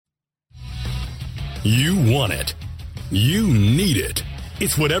You want it. You need it.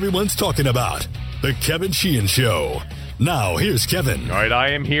 It's what everyone's talking about. The Kevin Sheehan Show. Now, here's Kevin. All right, I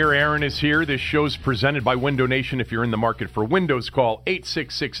am here. Aaron is here. This show's presented by Window Nation. If you're in the market for windows, call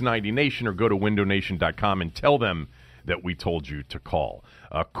 866-90-NATION or go to windownation.com and tell them that we told you to call.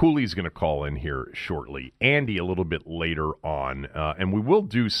 Cooley's going to call in here shortly. Andy a little bit later on. And we will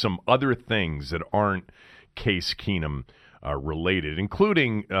do some other things that aren't Case Keenum related,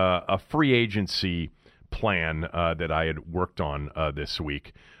 including a free agency plan that I had worked on this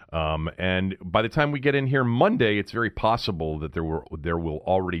week. And by the time we get in here Monday, it's very possible that there will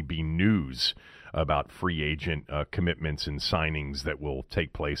already be news about free agent commitments and signings that will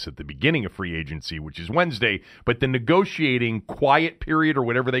take place at the beginning of free agency, which is Wednesday. But the negotiating quiet period, or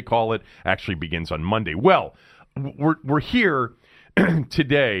whatever they call it, actually begins on Monday. Well, we're here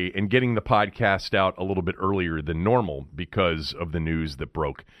today and getting the podcast out a little bit earlier than normal because of the news that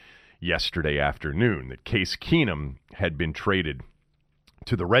broke yesterday afternoon that Case Keenum had been traded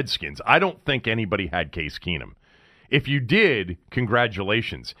to the Redskins. I don't think anybody had Case Keenum. If you did,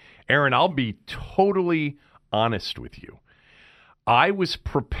 congratulations. Aaron, I'll be totally honest with you. I was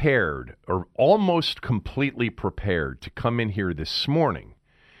prepared, or almost completely prepared, to come in here this morning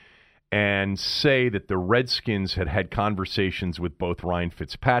and say that the Redskins had had conversations with both Ryan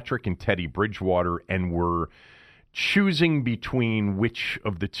Fitzpatrick and Teddy Bridgewater and were choosing between which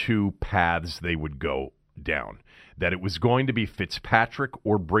of the two paths they would go down, that it was going to be Fitzpatrick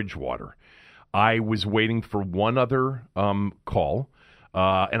or Bridgewater. I was waiting for one other call,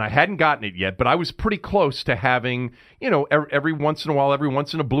 and I hadn't gotten it yet, but I was pretty close to having, every once in a while, every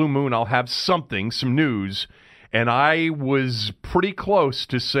once in a blue moon, I'll have something, some news. And I was pretty close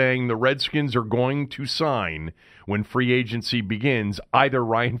to saying the Redskins are going to sign, when free agency begins, either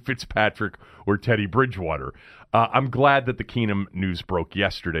Ryan Fitzpatrick or Teddy Bridgewater. I'm glad that the Keenum news broke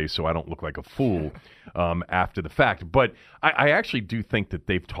yesterday so I don't look like a fool after the fact. But I actually do think that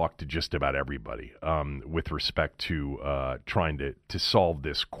they've talked to just about everybody with respect to trying to solve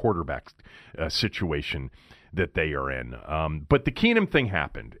this quarterback situation that they are in. But the Keenum thing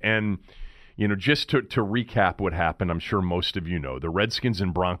happened, and just to recap what happened, I'm sure most of you know, the Redskins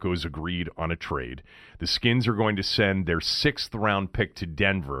and Broncos agreed on a trade. The Skins are going to send their 6th-round pick to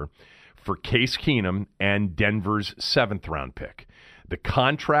Denver for Case Keenum and Denver's 7th-round pick. The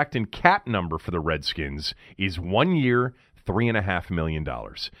contract and cap number for the Redskins is 1 year, $3.5 million.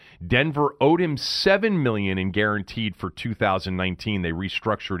 Denver owed him $7 million in guaranteed for 2019. They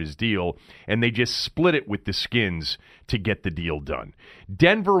restructured his deal, and they just split it with the Skins to get the deal done.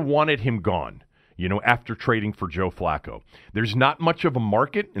 Denver wanted him gone, after trading for Joe Flacco. There's not much of a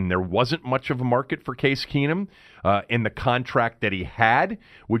market, and there wasn't much of a market for Case Keenum in the contract that he had,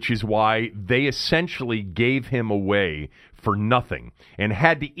 which is why they essentially gave him away for nothing and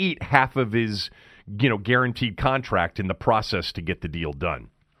had to eat half of his guaranteed contract in the process to get the deal done.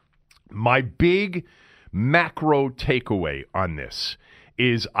 My big macro takeaway on this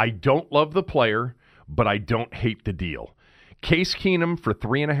is I don't love the player, but I don't hate the deal. Case Keenum for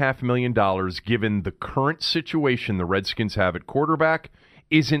 $3.5 million, given the current situation the Redskins have at quarterback,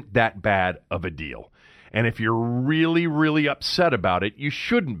 isn't that bad of a deal. And if you're really, really upset about it, you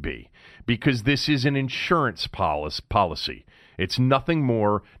shouldn't be, because this is an insurance policy. It's nothing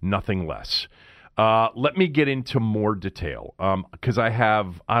more, nothing less. Let me get into more detail, because I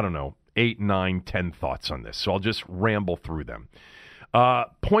have, 8, 9, 10 thoughts on this. So I'll just ramble through them.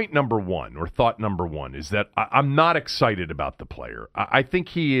 Point number one, or thought number one, is that I'm not excited about the player. I think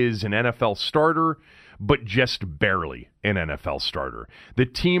he is an NFL starter, but just barely an NFL starter. The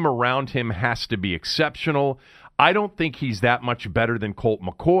team around him has to be exceptional. I don't think he's that much better than Colt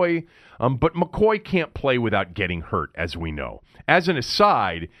McCoy, but McCoy can't play without getting hurt, as we know. As an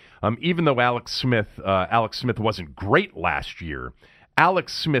aside, even though Alex Smith wasn't great last year,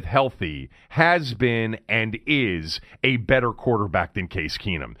 Alex Smith healthy has been and is a better quarterback than Case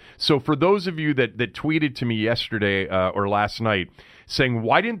Keenum. So for those of you that tweeted to me yesterday or last night saying,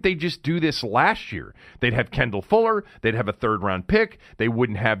 why didn't they just do this last year? They'd have Kendall Fuller, they'd have a 3rd-round pick, they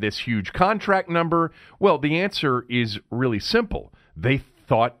wouldn't have this huge contract number. Well, the answer is really simple. They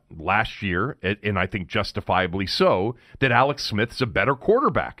thought last year, and I think justifiably so, that Alex Smith's a better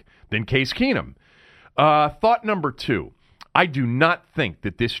quarterback than Case Keenum. Thought number two, I do not think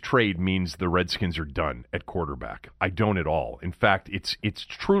that this trade means the Redskins are done at quarterback. I don't at all. In fact, it's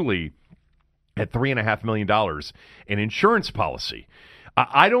truly, at $3.5 million, an insurance policy.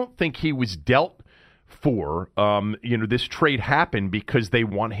 I don't think he was dealt for, this trade happened because they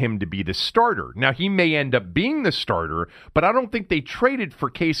want him to be the starter. Now, he may end up being the starter, but I don't think they traded for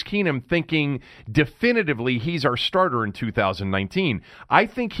Case Keenum thinking definitively he's our starter in 2019. I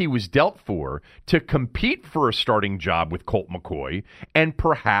think he was dealt for to compete for a starting job with Colt McCoy and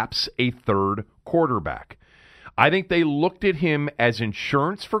perhaps a third quarterback. I think they looked at him as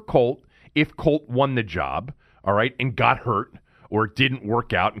insurance for Colt if Colt won the job, all right, and got hurt, or it didn't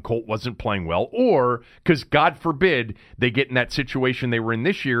work out and Colt wasn't playing well, or because, God forbid, they get in that situation they were in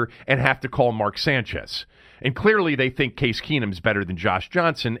this year and have to call Mark Sanchez. And clearly they think Case Keenum's better than Josh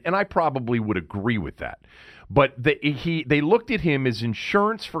Johnson, and I probably would agree with that. But they looked at him as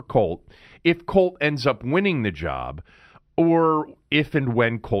insurance for Colt if Colt ends up winning the job, or if and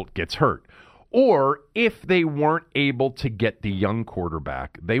when Colt gets hurt, or if they weren't able to get the young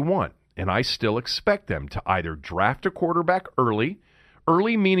quarterback they want. And I still expect them to either draft a quarterback early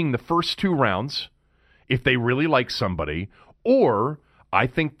meaning the first 2 rounds, if they really like somebody, or I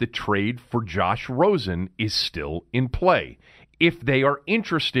think the trade for Josh Rosen is still in play. If they are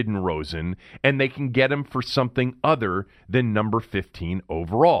interested in Rosen and they can get him for something other than number 15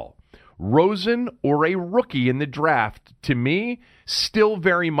 overall. Rosen or a rookie in the draft, to me, still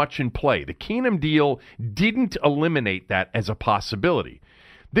very much in play. The Keenum deal didn't eliminate that as a possibility.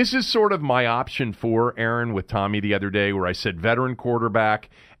 This is sort of my option for, Aaron, with Tommy the other day, where I said veteran quarterback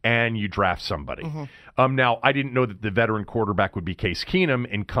and you draft somebody. Mm-hmm. Now, I didn't know that the veteran quarterback would be Case Keenum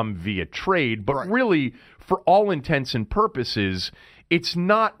and come via trade, but really, for all intents and purposes, it's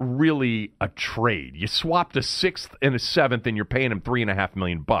not really a trade. You swapped a 6th and a 7th, and you're paying him $3.5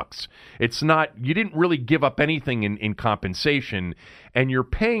 million. It's not. You didn't really give up anything in compensation, and you're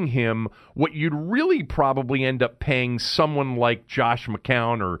paying him what you'd really probably end up paying someone like Josh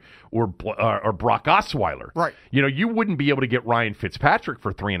McCown or Brock Osweiler. Right. You wouldn't be able to get Ryan Fitzpatrick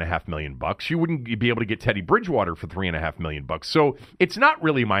for $3.5 million. You wouldn't be able to get Teddy Bridgewater for $3.5 million. So it's not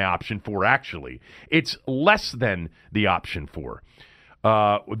really my option for. Actually, it's less than the option for.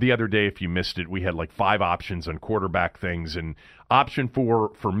 The other day, if you missed it, we had like 5 options on quarterback things, and option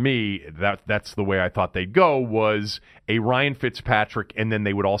 4 for me, that's the way I thought they'd go, was a Ryan Fitzpatrick, and then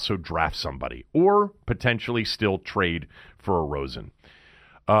they would also draft somebody, or potentially still trade for a Rosen,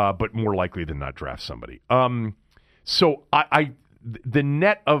 but more likely than not draft somebody. So the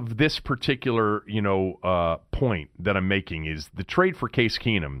net of this particular point that I'm making is the trade for Case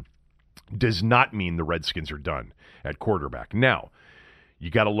Keenum does not mean the Redskins are done at quarterback. Now, you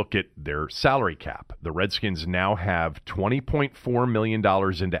got to look at their salary cap. The Redskins now have $20.4 million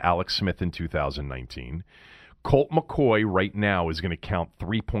into Alex Smith in 2019. Colt McCoy right now is going to count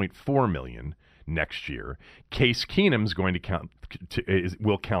 $3.4 million next year. Case Keenum's going to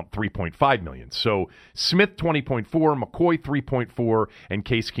will count $3.5 million. So Smith 20.4, McCoy 3.4, and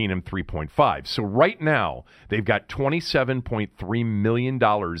Case Keenum 3.5. So right now they've got $27.3 million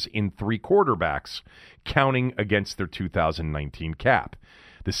in 3 quarterbacks, counting against their 2019 cap.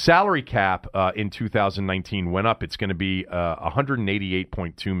 The salary cap in 2019 went up. It's going to be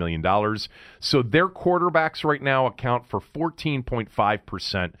 $188.2 million. So their quarterbacks right now account for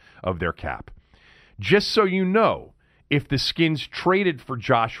 14.5% of their cap. Just so you know, if the Skins traded for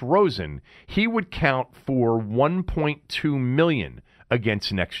Josh Rosen, he would count for $1.2 million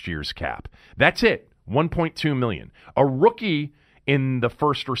against next year's cap. That's it, $1.2 million. A rookie in the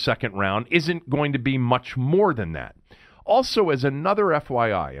first or second round isn't going to be much more than that. Also, as another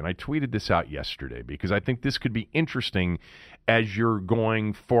FYI, and I tweeted this out yesterday because I think this could be interesting as you're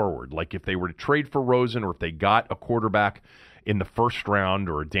going forward. Like if they were to trade for Rosen, or if they got a quarterback in the first round,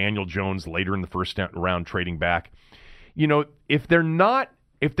 or a Daniel Jones later in the first round trading back. If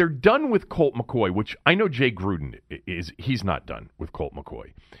they're done with Colt McCoy, which I know Jay Gruden he's not done with Colt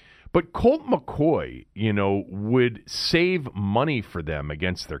McCoy. But Colt McCoy, would save money for them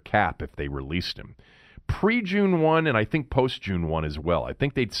against their cap if they released him. Pre-June 1 and I think post-June 1 as well. I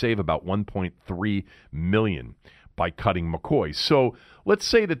think they'd save about $1.3 million by cutting McCoy. So let's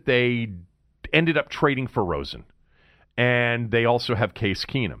say that they ended up trading for Rosen, and they also have Case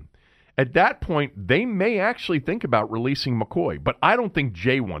Keenum. At that point, they may actually think about releasing McCoy, but I don't think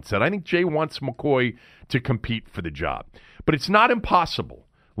Jay wants that. I think Jay wants McCoy to compete for the job. But it's not impossible.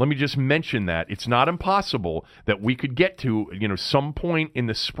 Let me just mention that. It's not impossible that we could get to, some point in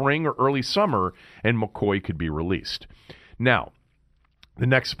the spring or early summer and McCoy could be released. Now, the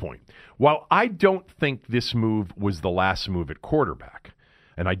next point. While I don't think this move was the last move at quarterback,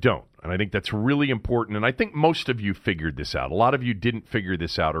 and I don't. And I think that's really important. And I think most of you figured this out. A lot of you didn't figure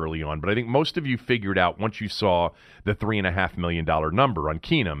this out early on, but I think most of you figured out once you saw the $3.5 million number on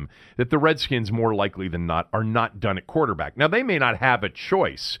Keenum that the Redskins, more likely than not, are not done at quarterback. Now, they may not have a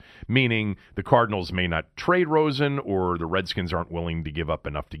choice, meaning the Cardinals may not trade Rosen, or the Redskins aren't willing to give up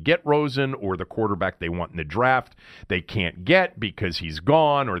enough to get Rosen, or the quarterback they want in the draft they can't get because he's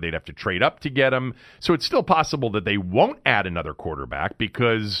gone, or they'd have to trade up to get him. So it's still possible that they won't add another quarterback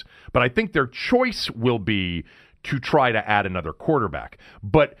but I think their choice will be to try to add another quarterback.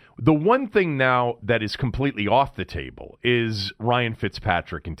 But the one thing now that is completely off the table is Ryan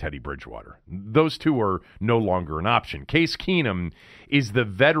Fitzpatrick and Teddy Bridgewater. Those two are no longer an option. Case Keenum is the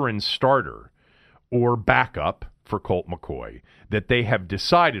veteran starter or backup for Colt McCoy that they have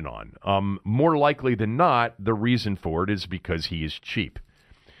decided on. More likely than not, the reason for it is because he is cheap.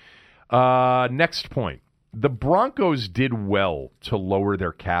 Next point. The Broncos did well to lower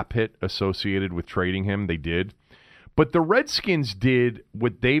their cap hit associated with trading him. They did. But the Redskins did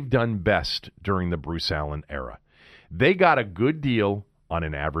what they've done best during the Bruce Allen era. They got a good deal on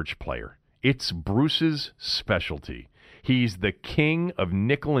an average player. It's Bruce's specialty. He's the king of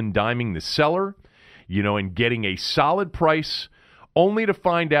nickel and diming the seller, and getting a solid price, only to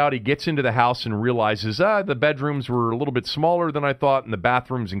find out he gets into the house and realizes, the bedrooms were a little bit smaller than I thought, and the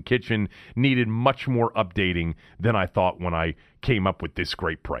bathrooms and kitchen needed much more updating than I thought when I came up with this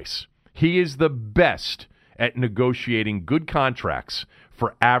great price. He is the best at negotiating good contracts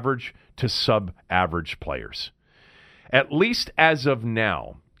for average to sub-average players. At least as of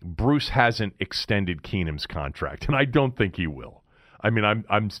now, Bruce hasn't extended Keenum's contract, and I don't think he will. I mean,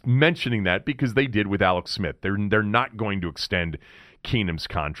 I'm mentioning that because they did with Alex Smith. They're not going to extend Keenum's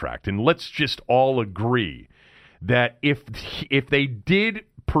contract. And let's just all agree that if they did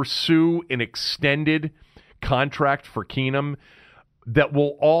pursue an extended contract for Keenum, that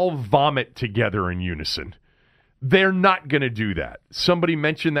we'll all vomit together in unison. They're not going to do that. Somebody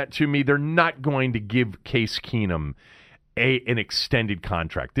mentioned that to me. They're not going to give Case Keenum an extended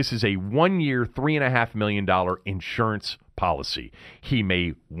contract. This is a 1-year, $3.5 million insurance policy. He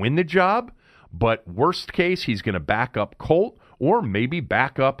may win the job, but worst case, he's going to back up Colt or maybe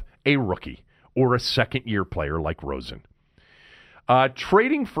back up a rookie or a second-year player like Rosen.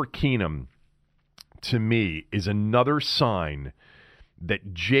 Trading for Keenum, to me, is another sign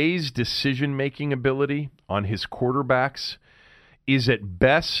that Jay's decision-making ability on his quarterbacks is at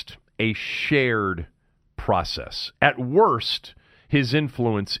best a shared process. At worst, his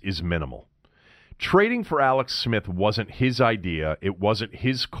influence is minimal. Trading for Alex Smith wasn't his idea. It wasn't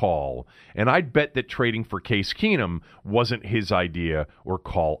his call. And I'd bet that trading for Case Keenum wasn't his idea or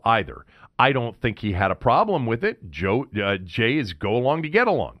call either. I don't think he had a problem with it. Jay is go along to get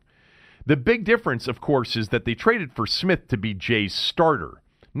along. The big difference, of course, is that they traded for Smith to be Jay's starter.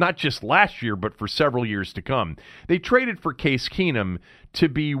 Not just last year, but for several years to come. They traded for Case Keenum to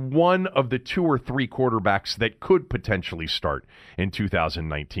be one of the 2 or 3 quarterbacks that could potentially start in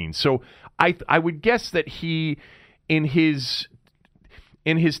 2019. So I would guess that he, in his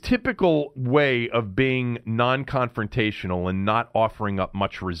typical way of being non-confrontational and not offering up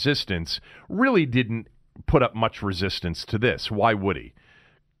much resistance, really didn't put up much resistance to this. Why would he?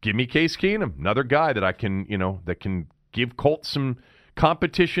 Give me Case Keenum, another guy that I can, that can give Colt some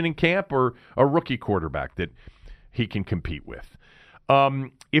competition in camp, or a rookie quarterback that he can compete with.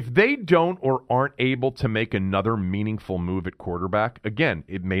 If they don't or aren't able to make another meaningful move at quarterback, again,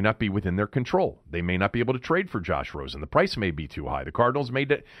 it may not be within their control. They may not be able to trade for Josh Rosen. The price may be too high. The Cardinals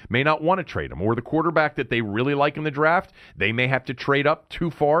may not want to trade him. Or the quarterback that they really like in the draft, they may have to trade up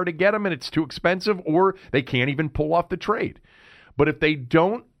too far to get him and it's too expensive, or they can't even pull off the trade. But if they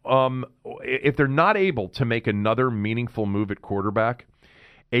don't, if they're not able to make another meaningful move at quarterback,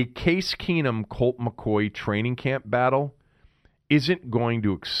 a Case Keenum, Colt McCoy training camp battle isn't going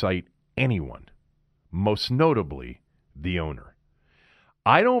to excite anyone, most notably the owner.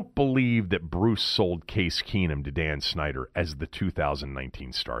 I don't believe that Bruce sold Case Keenum to Dan Snyder as the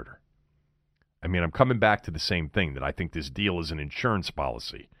 2019 starter. I mean, I'm coming back to the same thing, that I think this deal is an insurance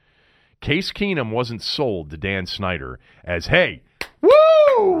policy. Case Keenum wasn't sold to Dan Snyder as, hey,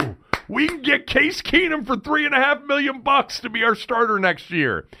 woo! We can get Case Keenum for $3.5 million to be our starter next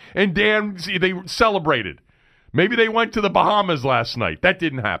year. And Dan, they celebrated. Maybe they went to the Bahamas last night. That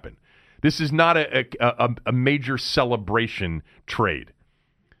didn't happen. This is not a major celebration trade.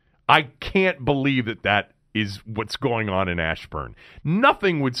 I can't believe that is what's going on in Ashburn.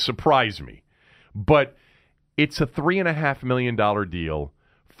 Nothing would surprise me. But it's a $3.5 million deal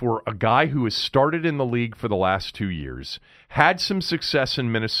for a guy who has started in the league for the last 2 years, had some success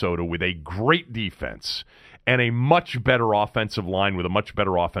in Minnesota with a great defense, and a much better offensive line with a much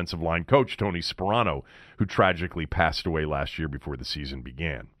better offensive line coach, Tony Sperano, who tragically passed away last year before the season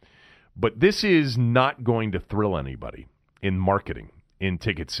began. But this is not going to thrill anybody in marketing, in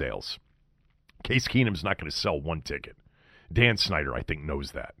ticket sales. Case Keenum's not going to sell one ticket. Dan Snyder, I think,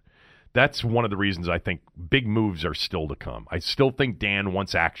 knows that. That's one of the reasons I think big moves are still to come. I still think Dan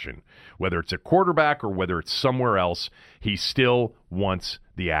wants action. Whether it's a quarterback or whether it's somewhere else, he still wants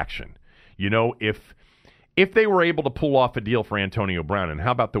the action. You know, if they were able to pull off a deal for Antonio Brown, and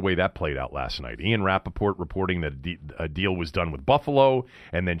how about the way that played out last night? Ian Rappaport reporting that a deal was done with Buffalo,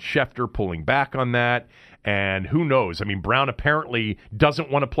 and then Schefter pulling back on that, and who knows? I mean, Brown apparently doesn't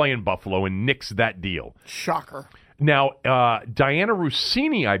want to play in Buffalo and nixed that deal. Shocker. Now, Diana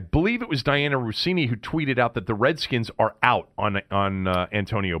Rossini, I believe it was Diana Rossini who tweeted out that the Redskins are out on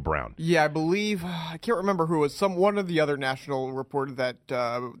Antonio Brown. Yeah, I believe, I can't remember who it was. One of the other national reported that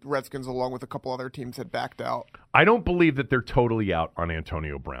Redskins, along with a couple other teams, had backed out. I don't believe that they're totally out on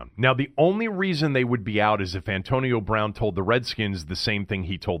Antonio Brown. Now, the only reason they would be out is if Antonio Brown told the Redskins the same thing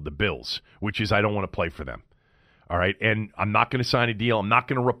he told the Bills, which is, I don't want to play for them. All right, and I'm not going to sign a deal. I'm not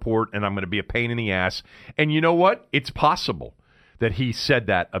going to report, and I'm going to be a pain in the ass. And you know what? It's possible that he said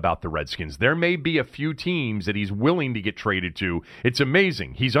that about the Redskins. There may be a few teams that he's willing to get traded to. It's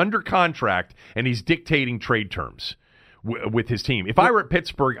amazing. He's under contract, and he's dictating trade terms with his team. If I were at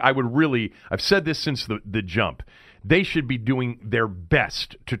Pittsburgh, I would really, I've said this since the jump, they should be doing their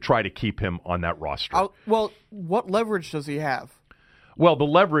best to try to keep him on that roster. Well, what leverage does he have? Well, the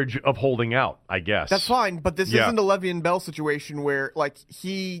leverage of holding out, I guess. That's fine, but this isn't a Le'Veon Bell situation where, like,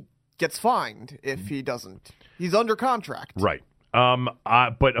 he gets fined if he doesn't. He's under contract. Right.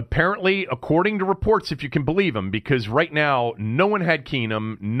 But apparently, according to reports, if you can believe them, because right now, no one had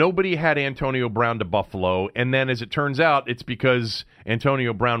Keenum, nobody had Antonio Brown to Buffalo, and then as it turns out, it's because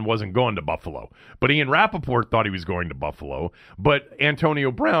Antonio Brown wasn't going to Buffalo. But Ian Rappaport thought he was going to Buffalo. But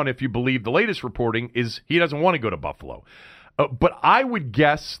Antonio Brown, if you believe the latest reporting, is he doesn't want to go to Buffalo. But I would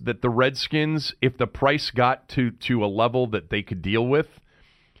guess that the Redskins, if the price got to a level that they could deal with,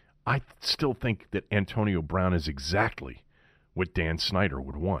 I still think that Antonio Brown is exactly what Dan Snyder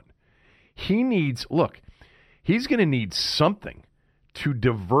would want. He needs, he's going to need something to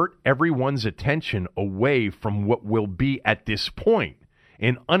divert everyone's attention away from what will be, at this point,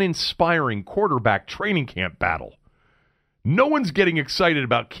 an uninspiring quarterback training camp battle. No one's getting excited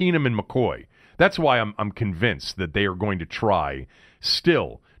about Keenum and McCoy. That's why I'm convinced that they are going to try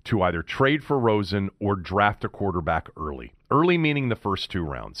still to either trade for Rosen or draft a quarterback early. Early meaning the first 2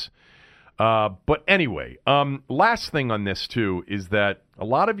 rounds. But anyway, last thing on this, too, is that a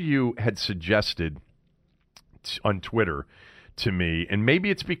lot of you had suggested on Twitter to me, and maybe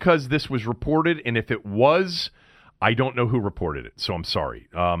it's because this was reported, and if it was, I don't know who reported it, so I'm sorry.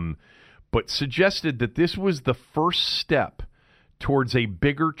 But suggested that this was the first step towards a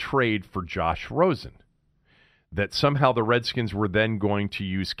bigger trade for Josh Rosen, that somehow the Redskins were then going to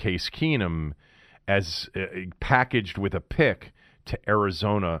use Case Keenum as packaged with a pick to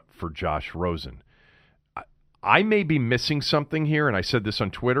Arizona for Josh Rosen. I may be missing something here, and I said this on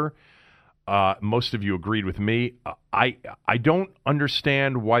Twitter. Most of you agreed with me. I don't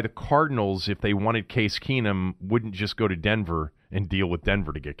understand why the Cardinals, if they wanted Case Keenum, wouldn't just go to Denver and deal with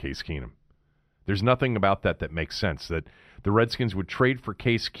Denver to get Case Keenum. There's nothing about that makes sense, that the Redskins would trade for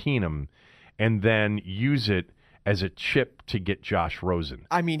Case Keenum and then use it as a chip to get Josh Rosen.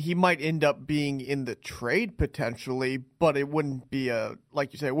 I mean, he might end up being in the trade potentially, but it wouldn't be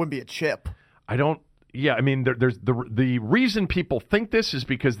like you say, it wouldn't be a chip. There's the reason people think this is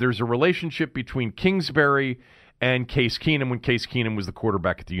because there's a relationship between Kingsbury and Case Keenum when Case Keenum was the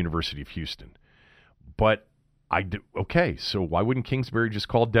quarterback at the University of Houston. But so why wouldn't Kingsbury just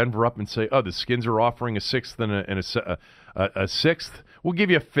call Denver up and say, "Oh, the Skins are offering a 6th and a 6th. We'll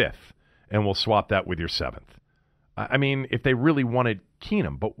give you a 5th, and we'll swap that with your 7th." I mean, if they really wanted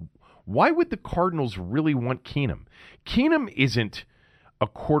Keenum, but why would the Cardinals really want Keenum? Keenum isn't a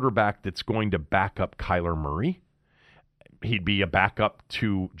quarterback that's going to back up Kyler Murray. He'd be a backup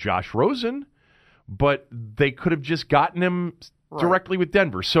to Josh Rosen, but they could have just gotten him directly with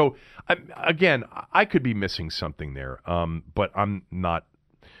Denver. So, again, I could be missing something there, but I'm not.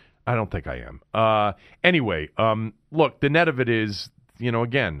 I don't think I am. Anyway, look, the net of it is,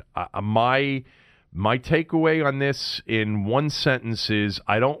 again, my takeaway on this in one sentence is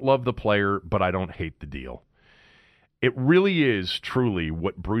I don't love the player, but I don't hate the deal. It really is truly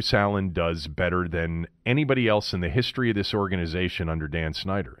what Bruce Allen does better than anybody else in the history of this organization under Dan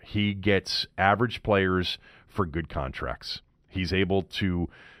Snyder. He gets average players for good contracts. He's able to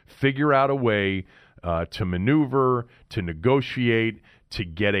figure out a way to maneuver, to negotiate, to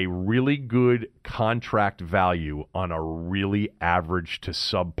get a really good contract value on a really average to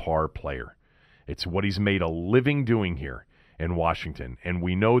subpar player. It's what he's made a living doing here in Washington. And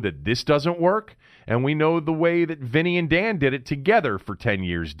we know that this doesn't work, and we know the way that Vinny and Dan did it together for 10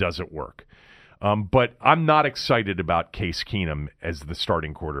 years doesn't work. But I'm not excited about Case Keenum as the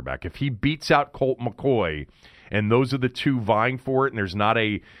starting quarterback. If he beats out Colt McCoy, and those are the two vying for it, and there's not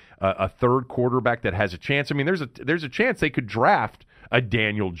a third quarterback that has a chance. I mean, there's a chance they could draft a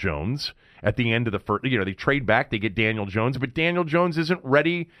Daniel Jones at the end of the first. They trade back, they get Daniel Jones, but Daniel Jones isn't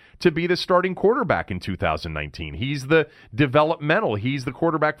ready to be the starting quarterback in 2019. He's the developmental. He's the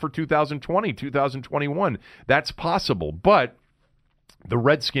quarterback for 2020, 2021. That's possible, but the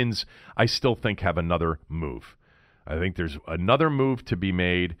Redskins, I still think, have another move. I think there's another move to be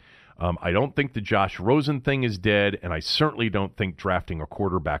made. I don't think the Josh Rosen thing is dead, and I certainly don't think drafting a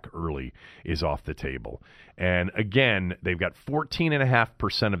quarterback early is off the table. And again, they've got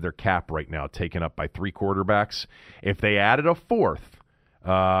 14.5% of their cap right now taken up by three quarterbacks. If they added a fourth,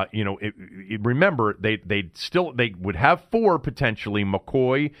 remember they would have four potentially: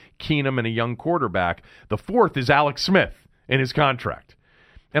 McCoy, Keenum, and a young quarterback. The fourth is Alex Smith in his contract.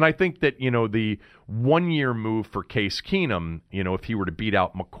 And I think that, the 1 year move for Case Keenum, if he were to beat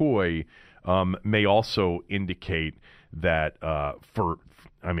out McCoy, may also indicate that I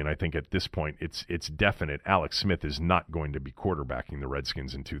think at this point it's definite Alex Smith is not going to be quarterbacking the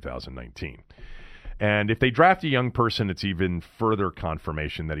Redskins in 2019. And if they draft a young person, it's even further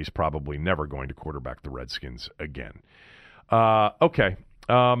confirmation that he's probably never going to quarterback the Redskins again. Okay.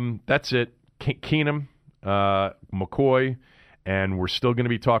 That's it. Keenum, McCoy. And we're still going to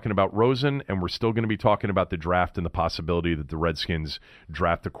be talking about Rosen, and we're still going to be talking about the draft and the possibility that the Redskins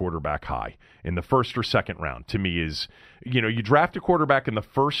draft a quarterback high in the first or second round. To me is, you draft a quarterback in the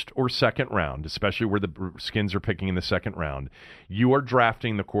first or second round, especially where the Skins are picking in the second round, you are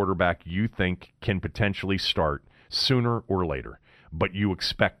drafting the quarterback you think can potentially start sooner or later. But you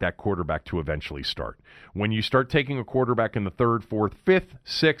expect that quarterback to eventually start. When you start taking a quarterback in the third, fourth, fifth,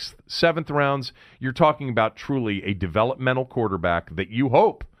 sixth, seventh rounds, you're talking about truly a developmental quarterback that you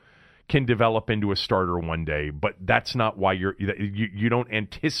hope can develop into a starter one day. But that's not why you don't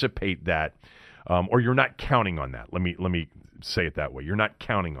anticipate that, or you're not counting on that. Let me say it that way. You're not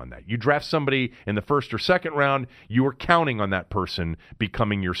counting on that. You draft somebody in the first or second round, you are counting on that person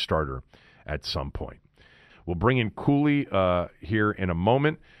becoming your starter at some point. We'll bring in Cooley here in a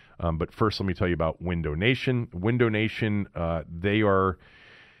moment, but first let me tell you about Window Nation. Window Nation, they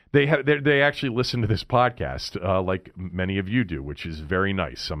actually listen to this podcast like many of you do, which is very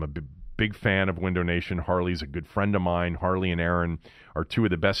nice. I'm a big fan of Window Nation. Harley's a good friend of mine. Harley and Aaron are two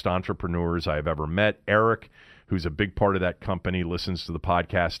of the best entrepreneurs I have ever met. Eric, who's a big part of that company, listens to the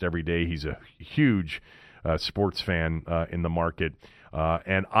podcast every day. He's a huge sports fan in the market.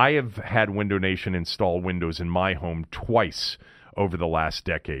 And I have had Window Nation install windows in my home twice over the last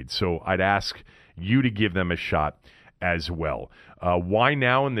decade. So I'd ask you to give them a shot as well. Why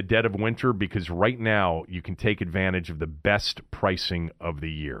now in the dead of winter? Because right now you can take advantage of the best pricing of the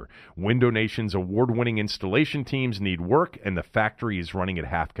year. Window Nation's award-winning installation teams need work, and the factory is running at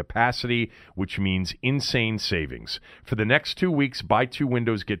half capacity, which means insane savings. For the next 2 weeks, buy 2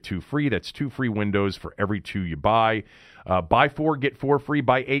 windows, get 2 free. That's 2 free windows for every 2 you buy. Buy 4, get 4 free.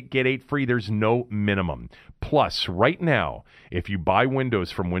 Buy 8, get 8 free. There's no minimum. Plus, right now, if you buy windows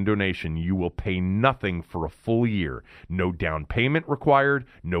from Window Nation, you will pay nothing for a full year. No down payment required,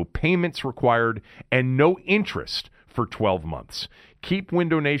 no payments required, and no interest for 12 months. Keep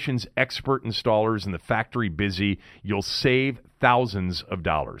Window Nation's expert installers in the factory busy. You'll save thousands of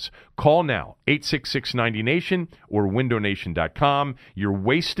dollars. Call now, 866-90-NATION or windownation.com. You're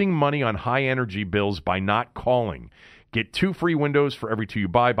wasting money on high-energy bills by not calling. Get 2 free windows for every 2 you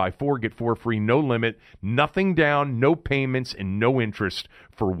buy. Buy 4, get 4 free, no limit, nothing down, no payments, and no interest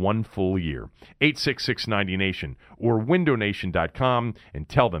for 1 full year. 866-90-NATION or windownation.com and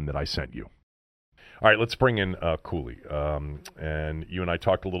tell them that I sent you. All right, let's bring in Cooley. And you and I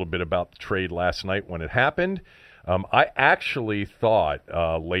talked a little bit about the trade last night when it happened. I actually thought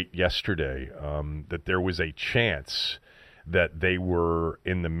late yesterday that there was a chance that they were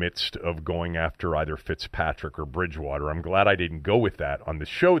in the midst of going after either Fitzpatrick or Bridgewater. I'm glad I didn't go with that on the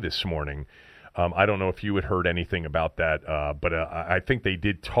show this morning. I don't know if you had heard anything about that, but I think they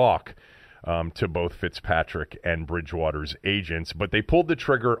did talk to both Fitzpatrick and Bridgewater's agents, but they pulled the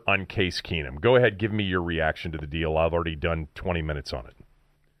trigger on Case Keenum. Go ahead, give me your reaction to the deal. I've already done 20 minutes on it.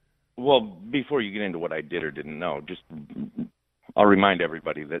 Well, before you get into what I did or didn't know, I'll remind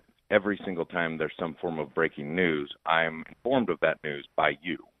everybody that every single time there's some form of breaking news, I'm informed of that news by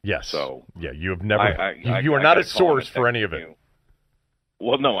you. Yes. So yeah, you have never. You are not a source for any of it.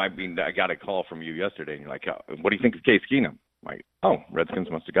 Well, no, I mean, I got a call from you yesterday, and you're like, what do you think of Case Keenum? I'm like, oh,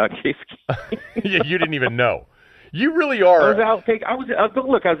 Redskins must have got Case Keenum. Yeah, you didn't even know. You really are. I was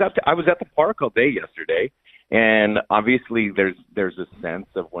at the park all day yesterday, and obviously there's a sense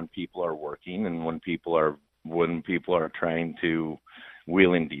of when people are working and when people are trying to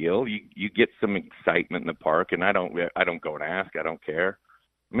wheel and deal, you get some excitement in the park, and I don't go and ask. I don't care.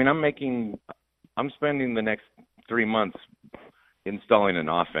 I mean, I'm spending the next 3 months installing an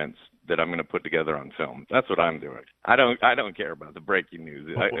offense that I'm going to put together on film. That's what I'm doing. I don't care about the breaking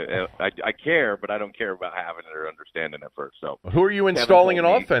news. I care, but I don't care about having it or understanding it first. So, who are you installing an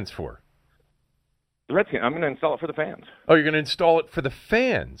offense for? The Redskins. I'm going to install it for the fans. Oh, you're going to install it for the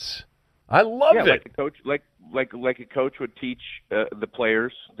fans. I love it. Like a coach, like a coach would teach the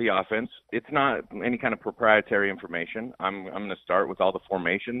players the offense. It's not any kind of proprietary information. I'm going to start with all the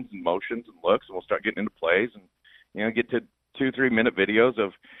formations and motions and looks, and we'll start getting into plays and get to 2-3 minute videos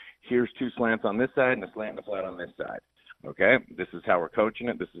of here's 2 slants on this side and a slant and a flat on this side. Okay, this is how we're coaching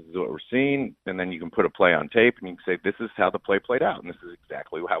it. This is what we're seeing, and then you can put a play on tape and you can say this is how the play played out, and this is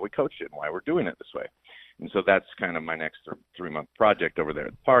exactly how we coached it and why we're doing it this way. And so that's kind of my next 3-month project over there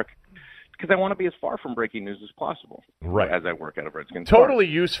at the park, because I want to be as far from breaking news as possible, right, as I work out of Redskins. Totally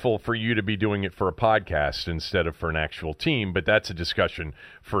Park. Useful for you to be doing it for a podcast instead of for an actual team, but that's a discussion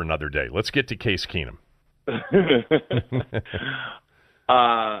for another day. Let's get to Case Keenum.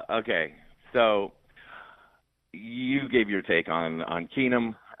 Okay, so you gave your take on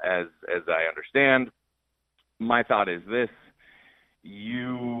Keenum, as I understand. My thought is this: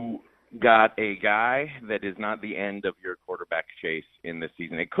 you got a guy that is not the end of your quarterback chase in this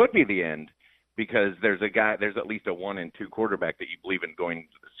season. It could be the end because there's at least a 1 and 2 quarterback that you believe in going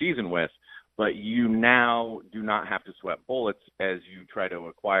into the season with, but you now do not have to sweat bullets as you try to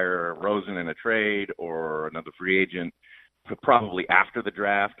acquire Rosen in a trade or another free agent probably after the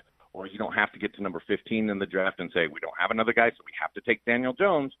draft, or you don't have to get to number 15 in the draft and say, we don't have another guy, so we have to take Daniel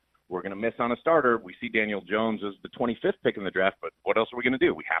Jones. We're going to miss on a starter. We see Daniel Jones as the 25th pick in the draft, but what else are we going to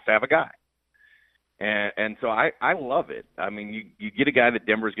do? We have to have a guy. And so I love it. I mean, you get a guy that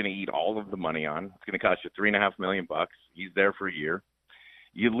Denver's going to eat all of the money on. It's going to cost you $3.5 million. He's there for a year.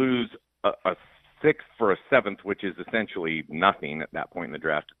 You lose a 6th for a 7th, which is essentially nothing at that point in the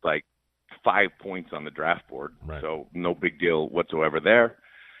draft. It's like 5 points on the draft board. Right. So no big deal whatsoever there.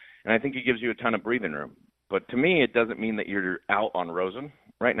 And I think it gives you a ton of breathing room. But to me, it doesn't mean that you're out on Rosen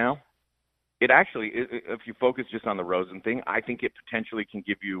right now. It actually, if you focus just on the Rosen thing, I think it potentially can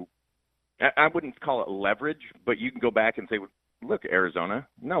give you, I wouldn't call it leverage, but you can go back and say, look, Arizona,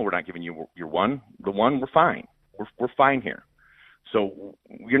 no, we're not giving you your one. The one, we're fine. We're fine here. So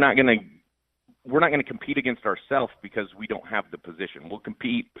we're not going to compete against ourselves because we don't have the position. We'll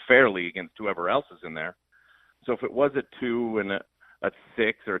compete fairly against whoever else is in there. So if it was a 2 and a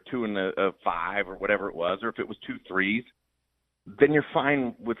 6 or a 2 and a 5 or whatever it was, or if it was 2 3s, then you're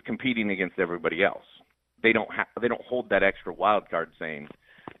fine with competing against everybody else. They don't hold that extra wild card saying,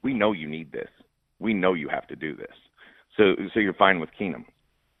 we know you need this. We know you have to do this. So you're fine with Keenum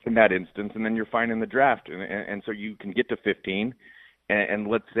in that instance, and then you're fine in the draft. And so you can get to 15, and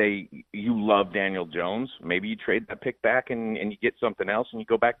let's say you love Daniel Jones. Maybe you trade that pick back and you get something else, and you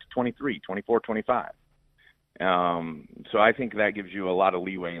go back to 23, 24, 25. So I think that gives you a lot of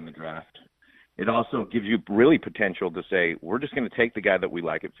leeway in the draft. It also gives you really potential to say, we're just going to take the guy that we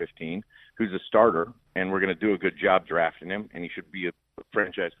like at 15, who's a starter, and we're going to do a good job drafting him, and he should be a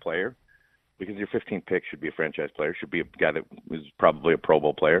franchise player, because your 15th pick should be a franchise player, should be a guy that is probably a Pro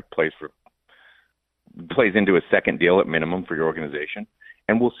Bowl player, plays into a second deal at minimum for your organization,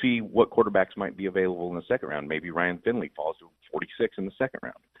 and we'll see what quarterbacks might be available in the second round. Maybe Ryan Finley falls to 46 in the second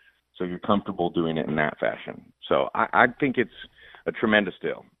round. So you're comfortable doing it in that fashion. So I think it's a tremendous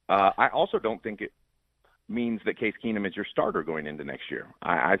deal. I also don't think it means that Case Keenum is your starter going into next year.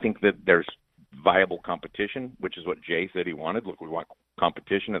 I think that there's viable competition, which is what Jay said he wanted. Look, we want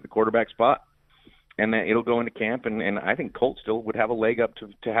competition at the quarterback spot, and then it'll go into camp, and I think Colt still would have a leg up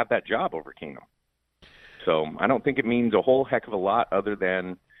to have that job over Keenum. So I don't think it means a whole heck of a lot other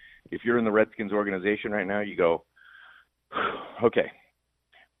than if you're in the Redskins organization right now, you go, okay,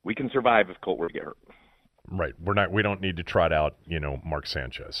 we can survive if Colt were to get hurt. Right. We don't need to trot out, Mark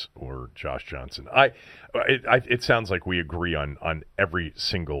Sanchez or Josh Johnson. It sounds like we agree on every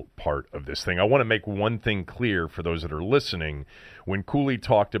single part of this thing. I want to make one thing clear for those that are listening. When Cooley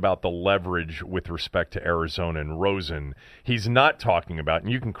talked about the leverage with respect to Arizona and Rosen, he's not talking about,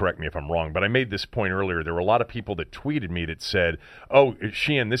 and you can correct me if I'm wrong, but I made this point earlier. There were a lot of people that tweeted me that said, oh,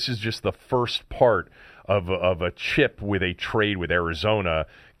 Sheehan, this is just the first part of a chip with a trade with Arizona.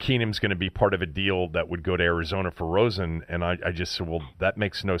 Keenum's going to be part of a deal that would go to Arizona for Rosen, and I just said, well, that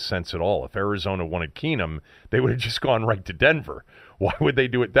makes no sense at all. If Arizona wanted Keenum, they would have just gone right to Denver. Why would they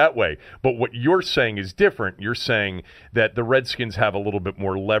do it that way? But what you're saying is different. You're saying that the Redskins have a little bit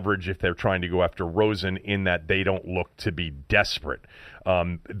more leverage if they're trying to go after Rosen, in that they don't look to be desperate,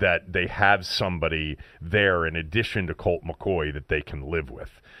 that they have somebody there in addition to Colt McCoy that they can live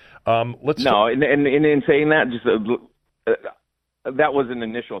with. And in saying that, just that was an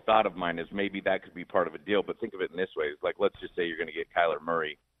initial thought of mine, is maybe that could be part of a deal. But think of it in this way: it's like, let's just say you're going to get Kyler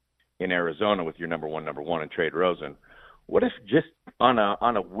Murray in Arizona with your number one, and trade Rosen. What if just on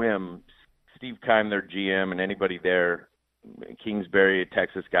a whim, Steve Keim, their GM, and anybody there, Kingsbury, a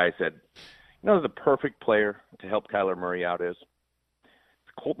Texas guy, said, the perfect player to help Kyler Murray out is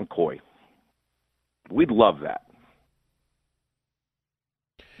Colt McCoy. We'd love that.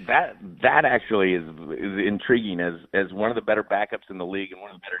 That actually is intriguing as one of the better backups in the league and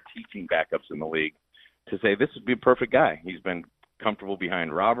one of the better teaching backups in the league, to say this would be a perfect guy. He's been comfortable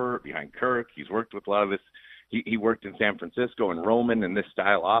behind Robert, behind Kirk. He's worked with a lot of this. He worked in San Francisco and Roman in this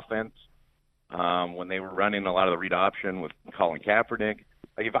style offense when they were running a lot of the read option with Colin Kaepernick.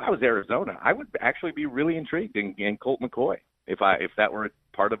 Like, if I was Arizona, I would actually be really intrigued in Colt McCoy if that were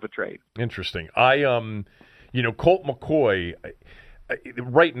part of a trade. Interesting. Colt McCoy.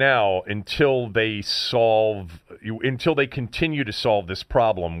 Right now, until they continue to solve this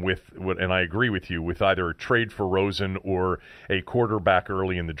problem and I agree with you, with either a trade for Rosen or a quarterback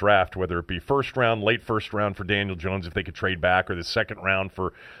early in the draft, whether it be first round, late first round for Daniel Jones if they could trade back, or the second round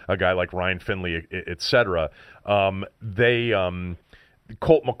for a guy like Ryan Finley, etc. Colt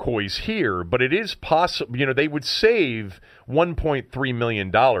McCoy's here, but it is possible. They would save $1.3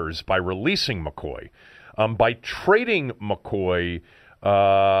 million by releasing McCoy. By trading McCoy,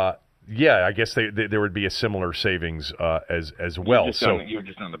 I guess there would be a similar savings as well. You're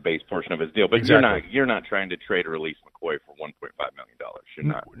just on the base portion of his deal, but exactly. You're not trying to trade or release McCoy for $1.5 million.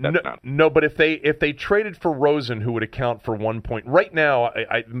 You're not. No, but if they traded for Rosen, who would account for right now,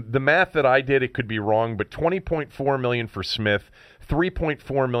 the math that I did, it could be wrong, but $20.4 million for Smith,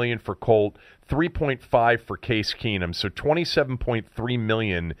 $3.4 million for Colt, $3.5 for Case Keenum, so $27.3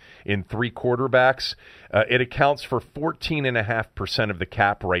 million in three quarterbacks. It accounts for 14.5% of the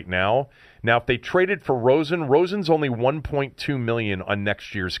cap right now. Now, if they traded for Rosen's only $1.2 million on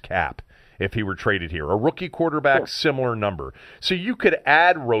next year's cap if he were traded here. A rookie quarterback, similar number. So you could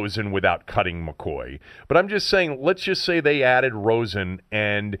add Rosen without cutting McCoy. But I'm just saying, let's just say they added Rosen,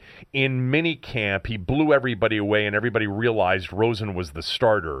 and in minicamp he blew everybody away and everybody realized Rosen was the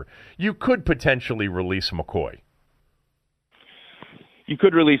starter. You could potentially release McCoy. You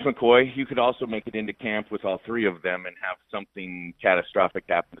could release McCoy. You could also make it into camp with all three of them and have something catastrophic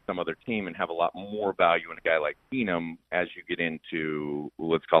happen to some other team and have a lot more value in a guy like Keenum as you get into,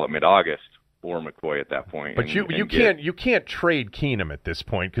 let's call it mid-August, for McCoy at that point. But you can't trade Keenum at this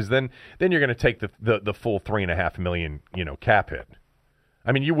point, because then you're going to take the full $3.5 million cap hit.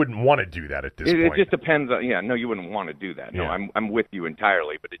 I mean, you wouldn't want to do that at this point. It just depends on. Yeah, no, you wouldn't want to do that. No, I'm with you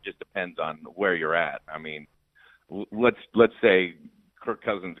entirely, but it just depends on where you're at. I mean, let's say Kirk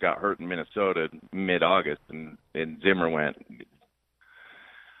Cousins got hurt in Minnesota mid-August, and Zimmer went,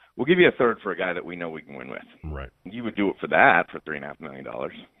 we'll give you a third for a guy that we know we can win with. Right. You would do it for that for $3.5 million. All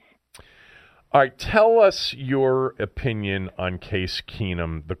right, tell us your opinion on Case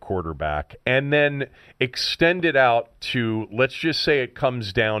Keenum, the quarterback, and then extend it out to, let's just say it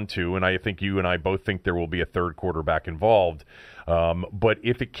comes down to, and I think you and I both think there will be a third quarterback involved, but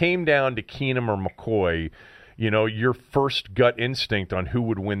if it came down to Keenum or McCoy, your first gut instinct on who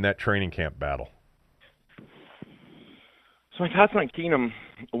would win that training camp battle. So my thoughts on Keenum,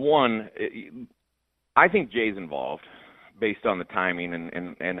 one, I think Jay's involved based on the timing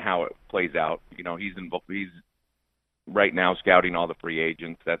and how it plays out. He's involved. He's right now scouting all the free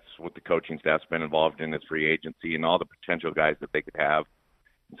agents. That's what the coaching staff's been involved in, is free agency and all the potential guys that they could have.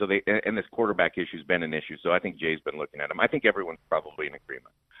 So and this quarterback issue's been an issue. So I think Jay's been looking at him. I think everyone's probably in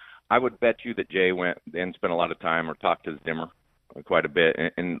agreement. I would bet you that Jay went and spent a lot of time or talked to Zimmer quite a bit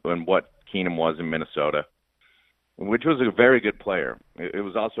and what Keenum was in Minnesota, which was a very good player. It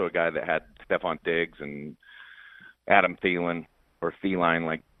was also a guy that had Stephon Diggs and Adam Thielen, or Thielen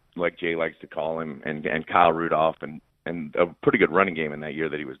like Jay likes to call him, and Kyle Rudolph, and a pretty good running game in that year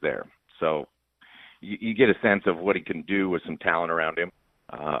that he was there. So you get a sense of what he can do with some talent around him.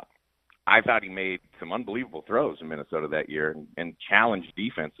 I thought he made some unbelievable throws in Minnesota that year and challenged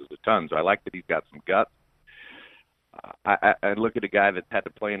defenses a ton. So I like that he's got some guts. I look at a guy that's had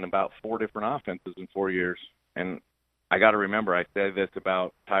to play in about 4 different offenses in 4 years, and I got to remember, I said this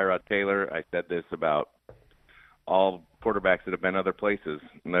about Tyrod Taylor. I said this about all quarterbacks that have been other places.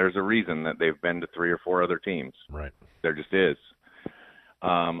 And there's a reason that they've been to 3 or 4 other teams. Right. There just is.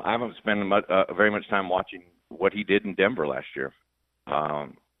 I haven't spent very much time watching what he did in Denver last year.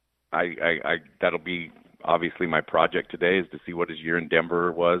 That'll be obviously my project today, is to see what his year in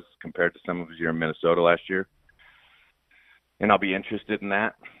Denver was compared to some of his year in Minnesota last year. And I'll be interested in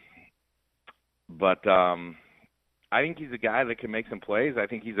that. But I think he's a guy that can make some plays. I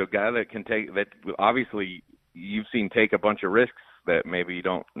think he's a guy that can that obviously you've seen take a bunch of risks that maybe you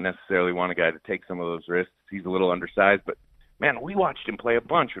don't necessarily want a guy to take some of those risks. He's a little undersized, but man, we watched him play a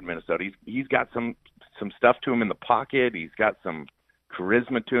bunch with Minnesota. He's got some stuff to him in the pocket. He's got some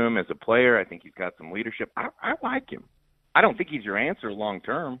charisma to him as a player. I think he's got some leadership. I like him. I don't think he's your answer long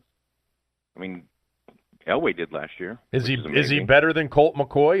term. I mean, Elway did last year. Is he better than Colt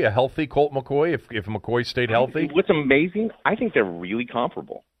McCoy? A healthy Colt McCoy if McCoy stayed healthy? What's amazing, I think they're really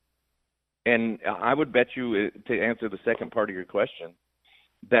comparable. And I would bet you, to answer the second part of your question,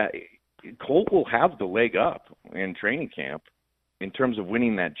 that Colt will have the leg up in training camp in terms of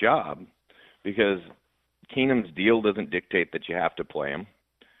winning that job, because Keenum's deal doesn't dictate that you have to play him.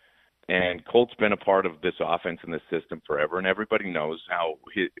 And Colt's been a part of this offense and this system forever, and everybody knows how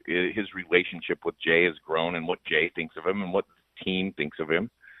his relationship with Jay has grown and what Jay thinks of him and what the team thinks of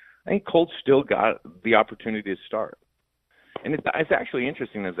him. I think Colt's still got the opportunity to start. And it's actually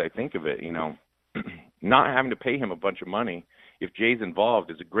interesting as I think of it, not having to pay him a bunch of money if Jay's involved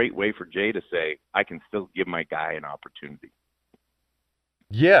is a great way for Jay to say, I can still give my guy an opportunity.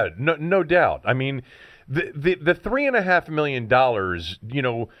 Yeah, no doubt. I mean, the $3.5 million,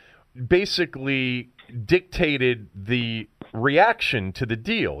 basically dictated the reaction to the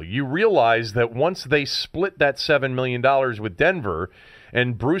deal. You realize that once they split that $7 million with Denver,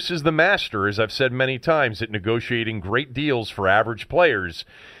 and Bruce is the master, as I've said many times, at negotiating great deals for average players,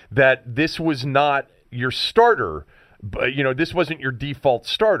 that this was not your starter. But, this wasn't your default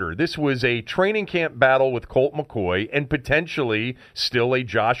starter. This was a training camp battle with Colt McCoy and potentially still a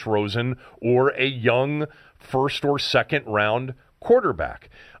Josh Rosen or a young first or second round quarterback.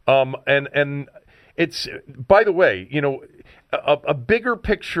 And it's, by the way, a bigger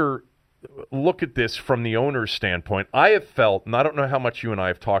picture look at this from the owner's standpoint. I have felt, and I don't know how much you and I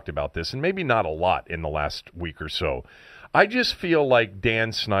have talked about this, and maybe not a lot in the last week or so, I just feel like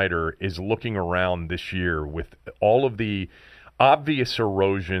Dan Snyder is looking around this year with all of the obvious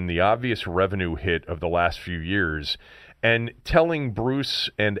erosion, the obvious revenue hit of the last few years, and telling Bruce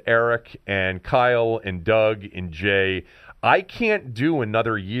and Eric and Kyle and Doug and Jay, I can't do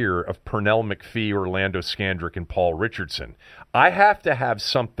another year of Pernell McPhee, Orlando Scandrick, and Paul Richardson. I have to have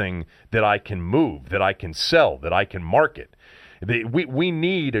something that I can move, that I can sell, that I can market. We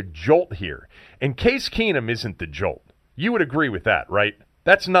need a jolt here. And Case Keenum isn't the jolt. You would agree with that, right?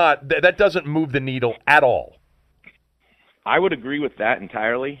 That doesn't move the needle at all. I would agree with that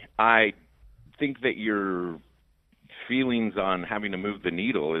entirely. I think that your feelings on having to move the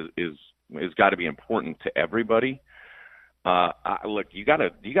needle is got to be important to everybody. Look, you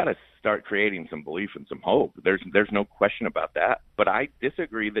gotta start creating some belief and some hope. There's no question about that. But I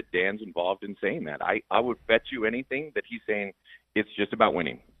disagree that Dan's involved in saying that. I would bet you anything that he's saying it's just about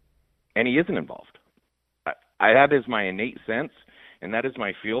winning, and he isn't involved. That is my innate sense, and that is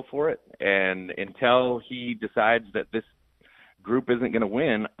my feel for it. And until he decides that this group isn't going to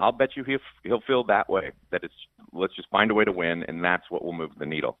win, I'll bet you he'll feel that way. That it's let's just find a way to win, and that's what will move the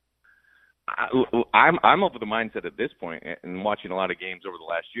needle. I'm of the mindset at this point, and watching a lot of games over the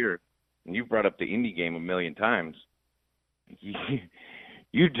last year, and you've brought up the Indy game a million times,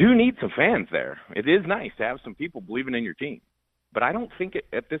 you do need some fans there. It is nice to have some people believing in your team. But I don't think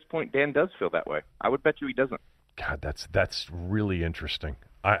at this point Dan does feel that way. I would bet you he doesn't. God, that's really interesting.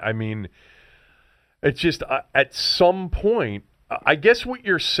 I mean, it's just at some point, I guess what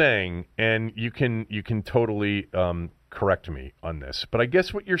you're saying, and you can totally correct me on this, but I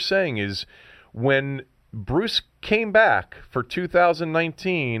guess what you're saying is when Bruce came back for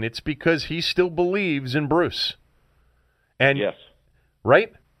 2019, it's because he still believes in Bruce. And yes.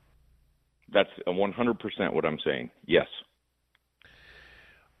 Right? That's 100% what I'm saying. Yes.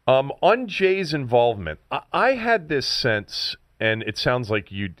 On Jay's involvement, I had this sense, and it sounds like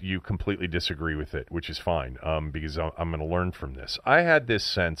you completely disagree with it, which is fine, because I'm going to learn from this. I had this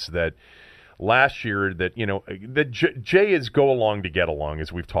sense that last year that Jay is go along to get along,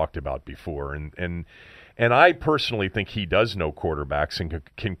 as we've talked about before, and I personally think he does know quarterbacks and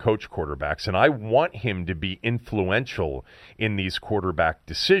can coach quarterbacks, and I want him to be influential in these quarterback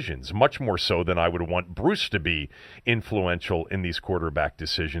decisions, much more so than I would want Bruce to be influential in these quarterback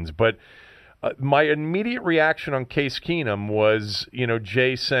decisions. But my immediate reaction on Case Keenum was,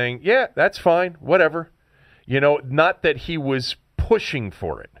 Jay saying, yeah, that's fine, whatever. Not that he was pushing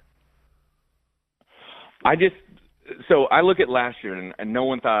for it. So I look at last year, and no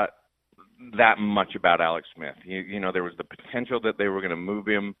one thought that much about Alex Smith. There was the potential that they were going to move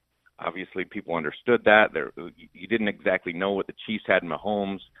him. Obviously, people understood that. You didn't exactly know what the Chiefs had in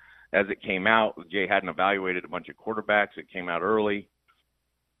Mahomes. As it came out, Jay hadn't evaluated a bunch of quarterbacks. It came out early.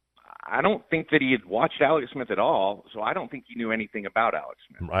 I don't think that he had watched Alex Smith at all, so I don't think he knew anything about Alex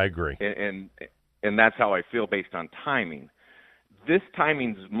Smith. I agree. And that's how I feel based on timing. This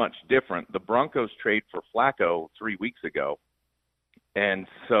timing's much different. The Broncos trade for Flacco 3 weeks ago, and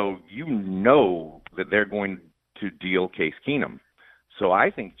so that they're going to deal Case Keenum. So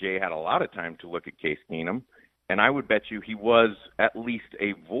I think Jay had a lot of time to look at Case Keenum, and I would bet you he was at least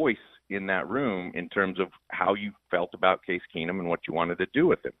a voice in that room in terms of how you felt about Case Keenum and what you wanted to do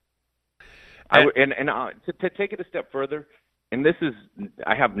with him. To take it a step further, and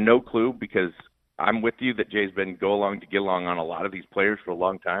I have no clue because I'm with you that Jay's been go along to get along on a lot of these players for a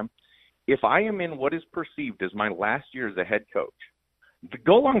long time. If I am in what is perceived as my last year as a head coach, the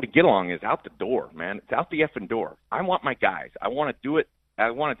go along to get along is out the door, man. It's out the effing door. I want my guys. I want to do it. I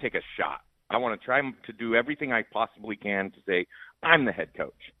want to take a shot. I want to try to do everything I possibly can to say, I'm the head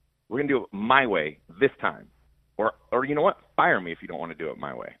coach. We're going to do it my way this time. Or you know what? Fire me if you don't want to do it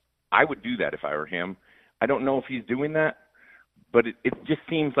my way. I would do that if I were him. I don't know if he's doing that, but it just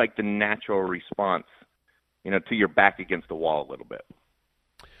seems like the natural response, to your back against the wall a little bit.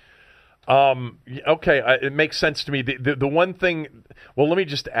 Okay, it makes sense to me. The one thing, well, let me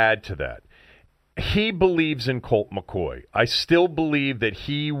just add to that. He believes in Colt McCoy. I still believe that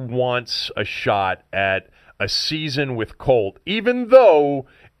he wants a shot at a season with Colt, even though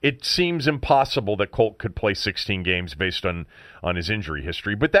it seems impossible that Colt could play 16 games based on his injury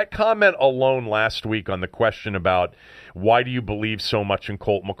history. But that comment alone last week on the question about why do you believe so much in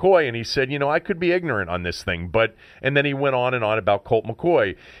Colt McCoy, and he said, I could be ignorant on this thing, and then he went on and on about Colt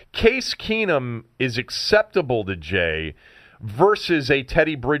McCoy. Case Keenum is acceptable to Jay versus a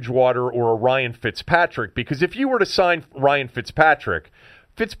Teddy Bridgewater or a Ryan Fitzpatrick, because if you were to sign Ryan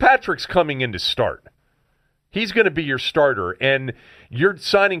Fitzpatrick's coming in to start. He's going to be your starter, and you're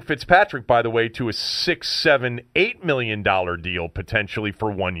signing Fitzpatrick, by the way, to a $6, $7, $8 million deal potentially for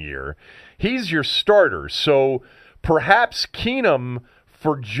 1 year. He's your starter, so perhaps Keenum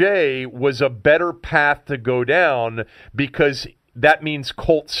for Jay was a better path to go down because that means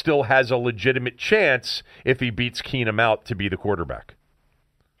Colt still has a legitimate chance if he beats Keenum out to be the quarterback.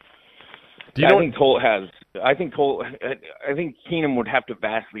 I think Keenum would have to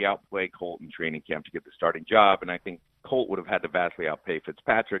vastly outplay Colt in training camp to get the starting job, and I think Colt would have had to vastly outpay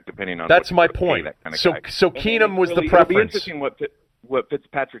Fitzpatrick, depending on. That's my point. So Keenum was the preference. It'll be interesting what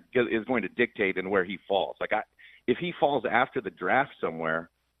Fitzpatrick is going to dictate and where he falls. If he falls after the draft somewhere,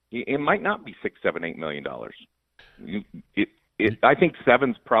 it might not be $6, $7, $8 million. I think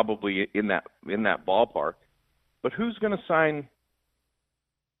seven's probably in that ballpark. But who's going to sign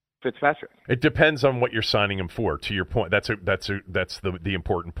Fitzpatrick? It depends on what you're signing him for. To your point, that's the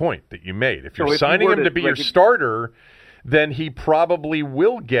important point that you made. If you're signing him to be your starter, then he probably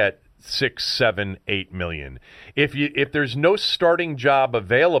will get $6, $7, $8 million. If there's no starting job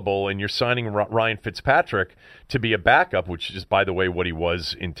available and you're signing Ryan Fitzpatrick to be a backup, which is, by the way, what he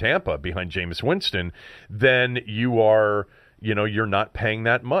was in Tampa behind Jameis Winston, then you're not paying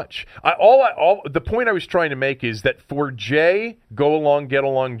that much. The point I was trying to make is that for Jay, go along, get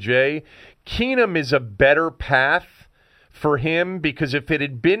along, Jay, Keenum is a better path for him because if it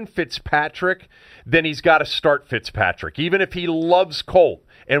had been Fitzpatrick, then he's got to start Fitzpatrick, even if he loves Colt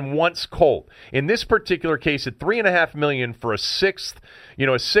and wants Colt. In this particular case, at $3.5 million for a sixth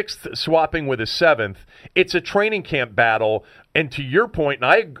swapping with a seventh, it's a training camp battle. And to your point,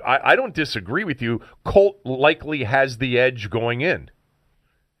 and I don't disagree with you, Colt likely has the edge going in,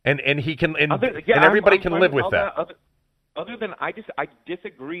 and he can, and everybody can live with that. Other than I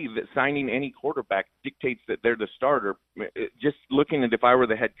disagree that signing any quarterback dictates that they're the starter. Just looking at if I were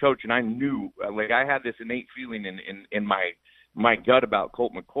the head coach and I knew, I had this innate feeling in my gut about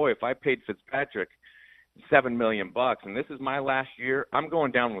Colt McCoy. If I paid Fitzpatrick $7 million and this is my last year, I'm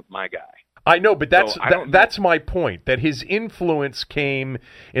going down with my guy. I know, but that's my point, that his influence came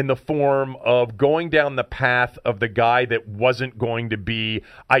in the form of going down the path of the guy that wasn't going to be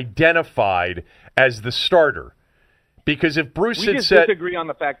identified as the starter. Because if Bruce had said... We disagree on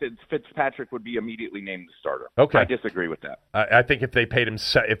the fact that Fitzpatrick would be immediately named the starter. Okay. I disagree with that. I think if they paid him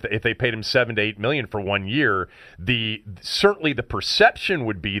 $7 to $8 million for 1 year, certainly the perception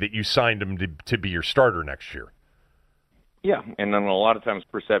would be that you signed him to be your starter next year. Yeah, and then a lot of times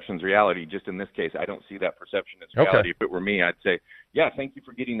perception's reality. Just in this case, I don't see that perception as reality. Okay. If it were me, I'd say, yeah, thank you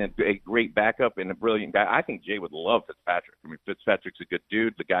for getting a great backup and a brilliant guy. I think Jay would love Fitzpatrick. I mean, Fitzpatrick's a good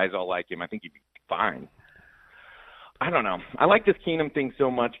dude. The guys all like him. I think he'd be fine. I don't know. I like this Keenum thing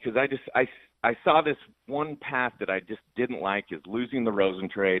so much because I saw this one path that I just didn't like is losing the Rosen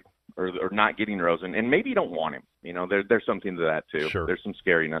trade or not getting Rosen. And maybe you don't want him. You know, there's something to that too. Sure. There's some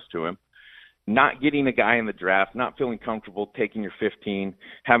scariness to him. Not getting a guy in the draft, not feeling comfortable taking your 15,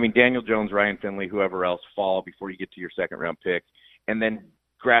 having Daniel Jones, Ryan Finley, whoever else fall before you get to your second-round pick, and then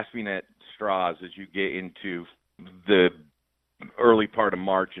grasping at straws as you get into the early part of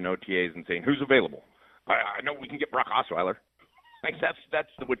March and OTAs and saying, who's available? I know we can get Brock Osweiler. Like that's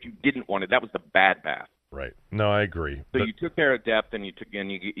what you didn't want. That was the bad path. Right. No, I agree. So you took care of depth, and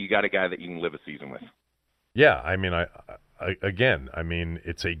you got a guy that you can live a season with. Yeah, I mean, I mean,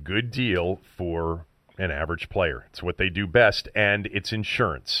 it's a good deal for an average player. It's what they do best, and it's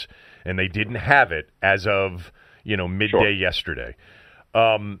insurance. And they didn't have it as of, midday yesterday.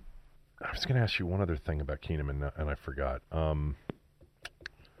 I was going to ask you one other thing about Keenum, and I forgot.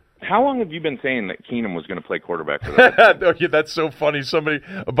 How long have you been saying that Keenum was going to play quarterback for that? Okay, that's so funny.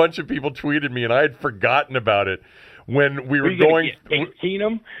 A bunch of people tweeted me, and I had forgotten about it when we were going. Case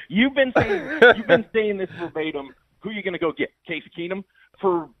Keenum? You've been saying this verbatim. Who are you going to go get? Case Keenum?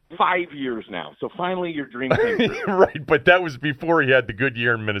 For 5 years now. So finally your dream came true. Right, but that was before he had the good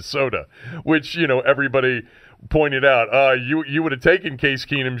year in Minnesota, which, everybody pointed out. You would have taken Case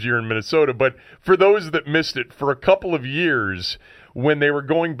Keenum's year in Minnesota, but for those that missed it, for a couple of years when they were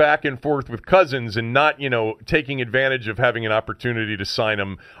going back and forth with Cousins and not, taking advantage of having an opportunity to sign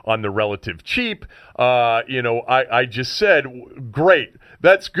him on the relative cheap, I just said, great.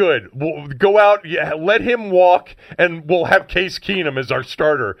 That's good. We'll go out, let him walk, and we'll have Case Keenum as our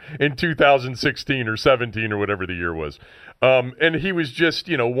starter in 2016 or 17 or whatever the year was. And he was just,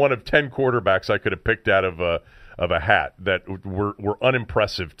 one of 10 quarterbacks I could have picked out of a hat that were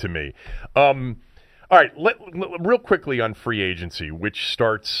unimpressive to me. All right, real quickly on free agency, which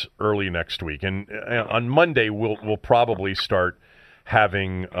starts early next week, and on Monday we'll probably start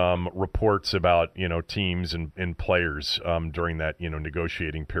having reports about teams and players during that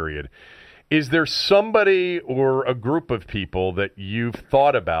negotiating period. Is there somebody or a group of people that you've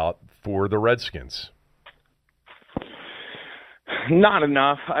thought about for the Redskins? Not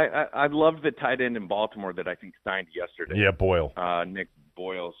enough. I loved the tight end in Baltimore that I think signed yesterday. Yeah, Boyle. Nick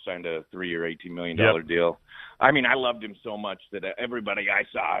Boyle signed a 3-year, $18 million deal. I mean, I loved him so much that everybody I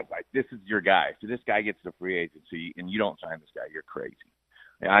saw was like, this is your guy. So this guy gets the free agency, and you don't sign this guy, you're crazy.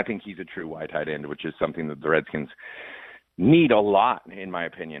 And I think he's a true wide tight end, which is something that the Redskins need a lot, in my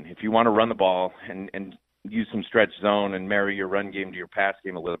opinion. If you want to run the ball and use some stretch zone and marry your run game to your pass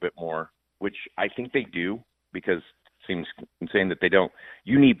game a little bit more, which I think they do because it seems insane that they don't,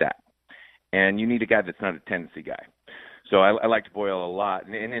 you need that. And you need a guy that's not a tendency guy. So I liked Boyle a lot.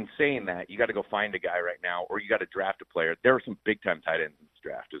 And in saying that, you got to go find a guy right now, or you got to draft a player. There are some big-time tight ends in this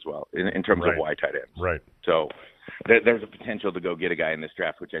draft as well, in terms of wide tight ends. Right. So there's a potential to go get a guy in this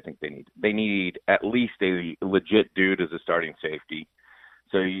draft, which I think they need. They need at least a legit dude as a starting safety.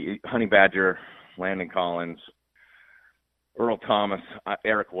 So Honey Badger, Landon Collins, Earl Thomas,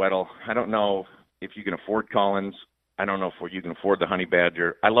 Eric Weddle. I don't know if you can afford Collins. I don't know if you can afford the Honey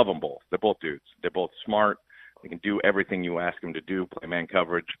Badger. I love them both. They're both dudes. They're both smart. They can do everything you ask them to do, play man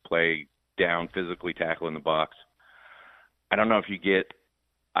coverage, play down, physically tackle in the box. I don't know if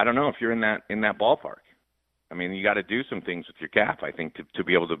you're in that ballpark. I mean, you got to do some things with your cap, I think, to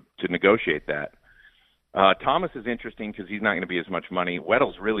be able to negotiate that. Thomas is interesting because he's not going to be as much money.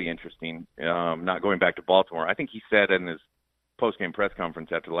 Weddle's really interesting, not going back to Baltimore. I think he said in his post-game press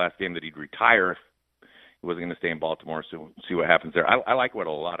conference after the last game that he'd retire if he wasn't going to stay in Baltimore, so we'll see what happens there. I like Weddle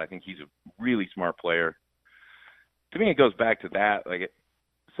a lot. I think he's a really smart player. To me, it goes back to that. Like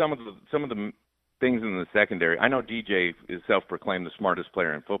some of the things in the secondary. I know DJ is self-proclaimed the smartest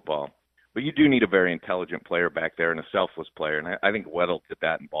player in football, but you do need a very intelligent player back there and a selfless player. And I think Weddle did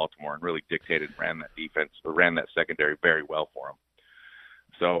that in Baltimore and really dictated and ran that defense or ran that secondary very well for him.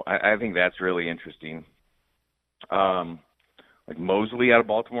 So I think that's really interesting. Like Mosley out of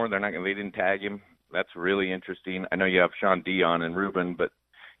Baltimore, they didn't tag him. That's really interesting. I know you have Sean Dion and Reuben, but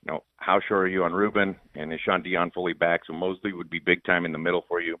how sure are you on Reuben? And is Sean Dion fully back? So Mosley would be big time in the middle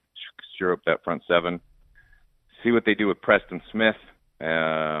for you. Sure up that front seven. See what they do with Preston Smith.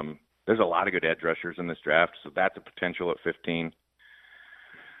 There's a lot of good edge rushers in this draft, so that's a potential at 15.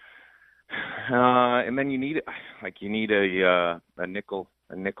 And then you need a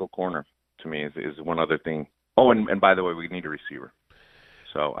nickel corner. To me is one other thing. Oh, and by the way, we need a receiver.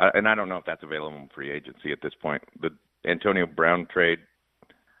 So I don't know if that's available in free agency at this point. Antonio Brown trade.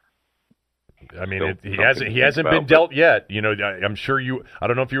 I mean, he hasn't been dealt yet. You know, I'm sure I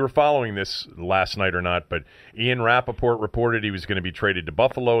don't know if you were following this last night or not, but Ian Rappaport reported he was going to be traded to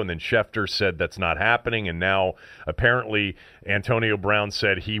Buffalo, and then Schefter said that's not happening, and now apparently Antonio Brown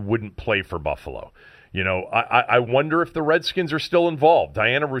said he wouldn't play for Buffalo. You know, I wonder if the Redskins are still involved.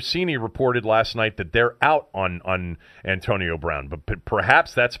 Diana Rossini reported last night that they're out on Antonio Brown, but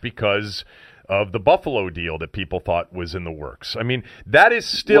perhaps that's because of the Buffalo deal that people thought was in the works. I mean, that is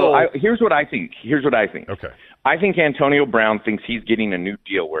still... Well, here's what I think. Okay. I think Antonio Brown thinks he's getting a new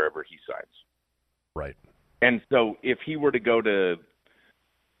deal wherever he signs. Right. And so if he were to go to,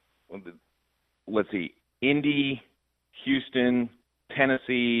 let's see, Indy, Houston,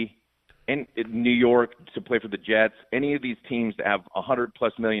 Tennessee, and New York to play for the Jets, any of these teams that have $100+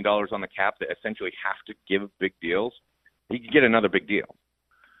 million on the cap that essentially have to give big deals, he could get another big deal.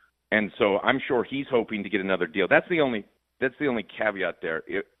 And so I'm sure he's hoping to get another deal. That's the only caveat there.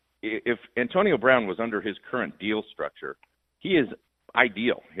 If Antonio Brown was under his current deal structure, he is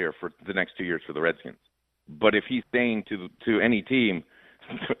ideal here for the next 2 years for the Redskins. But if he's saying to any team,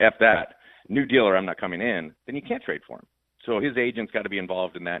 F that, new deal or I'm not coming in, then you can't trade for him. So his agent's got to be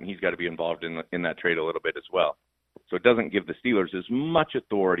involved in that, and he's got to be involved in that trade a little bit as well. So it doesn't give the Steelers as much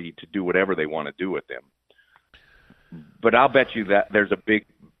authority to do whatever they want to do with him. But I'll bet you that there's a big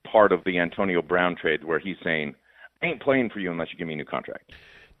part of the Antonio Brown trade where he's saying, I ain't playing for you unless you give me a new contract.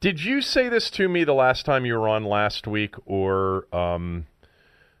 Did you say this to me the last time you were on last week, or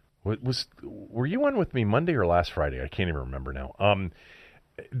were you on with me Monday or last Friday? I can't even remember now.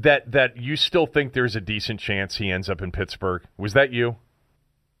 That you still think there's a decent chance he ends up in Pittsburgh. Was that you?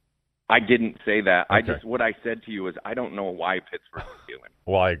 I didn't say that. Okay. What I said to you is I don't know why Pittsburgh is doing.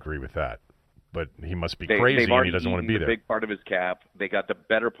 Well, I agree with that. But he must be crazy and he doesn't want to be there. They've big part of his cap. They got the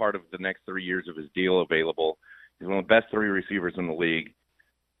better part of the next 3 years of his deal available. He's one of the best 3 receivers in the league.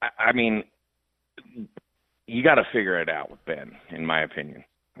 I mean, you got to figure it out with Ben, in my opinion.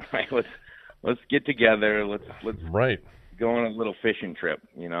 Right? Let's get together. Let's right. go on a little fishing trip.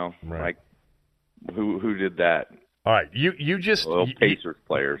 You know, right. Like who did that? All right, you just Pacers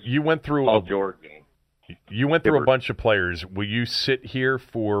players. You went through Paul George. You went through a bunch of players. Will you sit here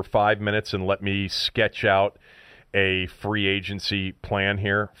for 5 minutes and let me sketch out a free agency plan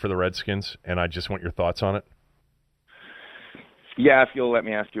here for the Redskins? And I just want your thoughts on it. Yeah, if you'll let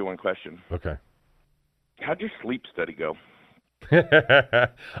me ask you one question. Okay. How'd your sleep study go?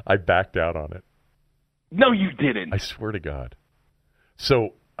 I backed out on it. No, you didn't. I swear to God. So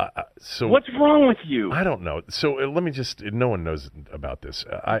what's wrong with you? I don't know. So let me just. No one knows about this.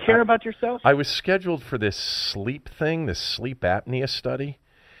 You care about yourself? I was scheduled for this sleep thing, this sleep apnea study,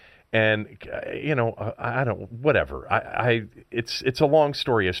 and you know, I don't. Whatever. It's a long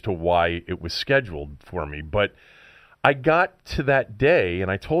story as to why it was scheduled for me, but I got to that day, and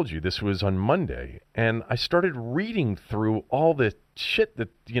I told you this was on Monday, and I started reading through all the shit that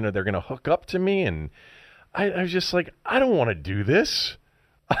they're going to hook up to me, and I was just like, I don't want to do this.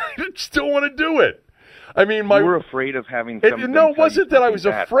 I still want to do it. I mean, you were afraid of having something. No, it wasn't that I was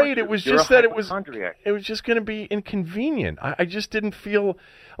afraid. It was just that it was just going to be inconvenient. I just didn't feel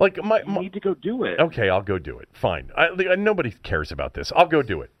like you need to go do it. Okay, I'll go do it. Fine. Nobody cares about this. I'll go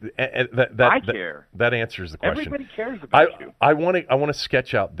do it. I care. That answers the question. Everybody cares about you. I want to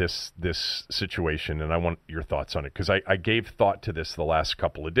sketch out this situation, and I want your thoughts on it because I gave thought to this the last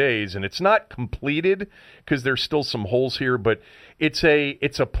couple of days, and it's not completed because there's still some holes here, but it's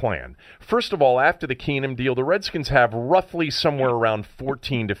a plan. First of all, after the Keenum deal, the Redskins have roughly somewhere around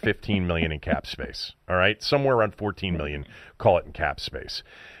 14 to 15 million in cap space. All right, somewhere around 14 million, call it in cap space.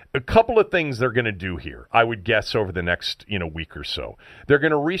 A couple of things they're going to do here, I would guess, over the next week or so. They're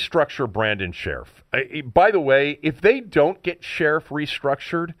going to restructure Brandon Sheriff. By the way, if they don't get Sheriff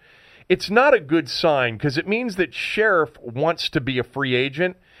restructured, it's not a good sign because it means that Sheriff wants to be a free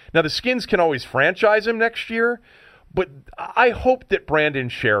agent. Now, the Skins can always franchise him next year, but I hope that Brandon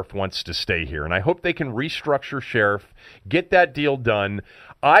Sheriff wants to stay here, and I hope they can restructure Sheriff, get that deal done.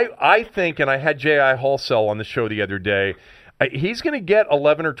 I think, and I had J.I. Halsell on the show the other day, he's going to get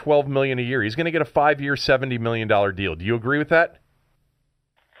 $11 or $12 million a year. He's going to get a 5-year, $70 million deal. Do you agree with that?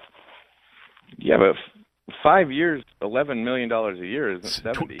 Yeah, but 5 years, $11 million a year isn't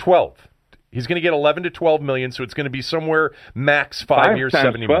 70. 12. He's going to get 11 to 12 million, so it's going to be somewhere max 5 years,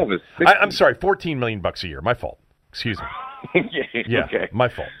 70 million. I'm sorry, $14 million a year. My fault. Excuse me. Yeah, okay. My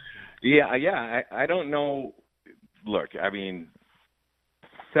fault. Yeah. I don't know. Look, I mean,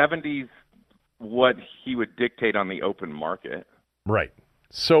 70's what he would dictate on the open market. Right.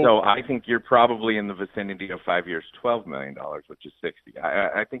 So I think you're probably in the vicinity of 5 years, $12 million, which is 60.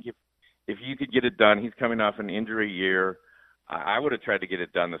 I think if you could get it done, he's coming off an injury year. I would have tried to get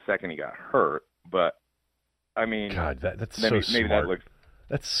it done the second he got hurt, but I mean, God, that's maybe, so smart.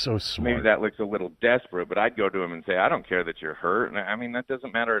 That's so smart. Maybe that looks a little desperate, but I'd go to him and say, I don't care that you're hurt. And I mean, that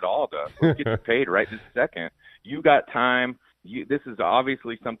doesn't matter at all to us. Let's get you paid right this second. You got time. This is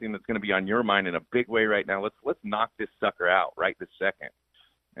obviously something that's going to be on your mind in a big way right now. Let's knock this sucker out right this second.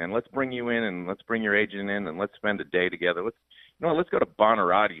 And let's bring you in, and let's bring your agent in, and let's spend a day together. Let's go to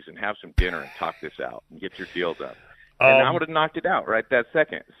Bonaratti's and have some dinner and talk this out and get your deal done. And I would have knocked it out right that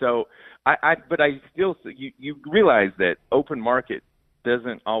second. So, but I still, you realize that open market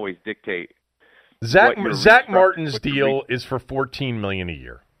doesn't always dictate. Zach Martin's deal is for $14 million a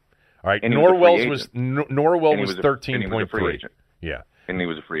year. All right, Norwell was $13.3. Yeah, and he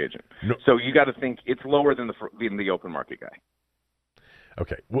was a free agent. So you got to think it's lower than the open market guy.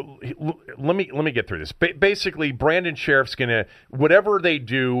 Okay, well, let me get through this. Basically, Brandon Sheriff's going to, whatever they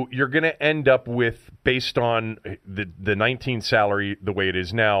do, you're going to end up with, based on the 19 salary the way it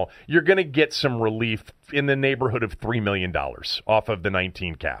is now, you're going to get some relief in the neighborhood of $3 million off of the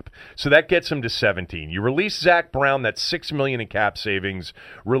 19 cap. So that gets him to 17. You release Zach Brown, that's $6 million in cap savings.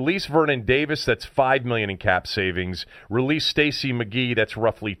 Release Vernon Davis, that's $5 million in cap savings. Release Stacey McGee, that's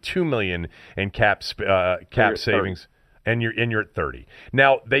roughly $2 million in cap savings. And you're at 30.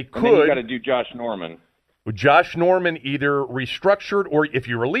 Now they could. And then you got to do Josh Norman. Josh Norman either restructured, or if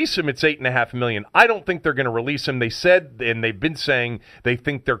you release him, it's $8.5 million. I don't think they're going to release him. They said, and they've been saying they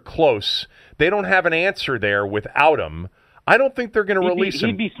think they're close. They don't have an answer there without him. I don't think they're going to release him.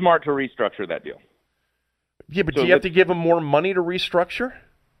 He'd be smart to restructure that deal. Yeah, but do you have to give him more money to restructure?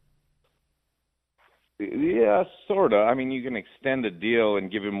 Yeah, sort of. I mean, you can extend a deal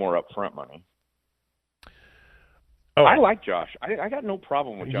and give him more upfront money. Oh, I like Josh. I got no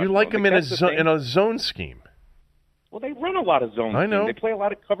problem with Josh. You like him in a zone scheme. Well, they run a lot of zone. I know. They play a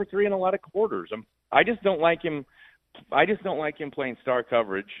lot of cover three and a lot of quarters. I just don't like him. I just don't like him playing star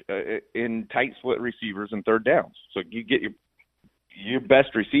coverage in tight split receivers and third downs. So you get your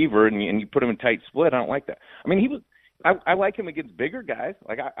best receiver and you put him in tight split. I don't like that. I mean, he was. I like him against bigger guys.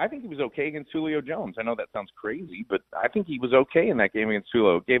 Like I think he was okay against Julio Jones. I know that sounds crazy, but I think he was okay in that game against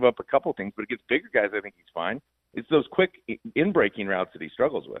Julio. Gave up a couple things, but against bigger guys, I think he's fine. It's those quick in-breaking routes that he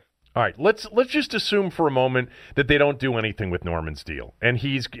struggles with. All right, let's just assume for a moment that they don't do anything with Norman's deal, and but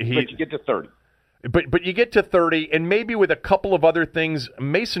you get to 30. But you get to 30, and maybe with a couple of other things,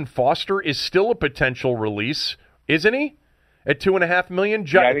 Mason Foster is still a potential release, isn't he? At $2.5 million.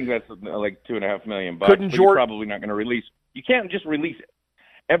 Yeah, I think that's like $2.5 million. Couldn't you're probably not going to release. You can't just release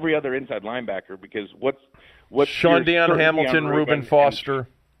every other inside linebacker because what's Sean Deion Hamilton, Reuben Foster,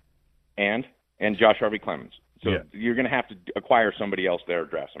 and Josh Harvey Clemens. So you're going to have to acquire somebody else there or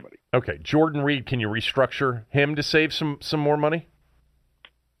draft somebody. Okay, Jordan Reed, can you restructure him to save some more money?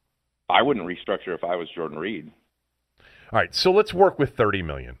 I wouldn't restructure if I was Jordan Reed. All right, so let's work with $30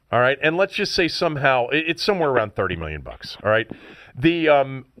 million. All right, and let's just say somehow it's somewhere around $30 million. All right,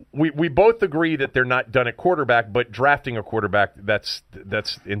 we both agree that they're not done at quarterback, but drafting a quarterback that's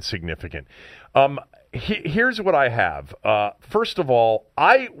insignificant. Here's what I have. First of all,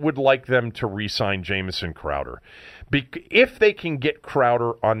 I would like them to re-sign Jamison Crowder. If they can get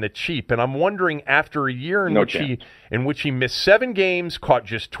Crowder on the cheap, and I'm wondering after a year in which he missed 7 games, caught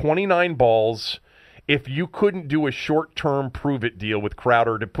just 29 balls, if you couldn't do a short-term prove-it deal with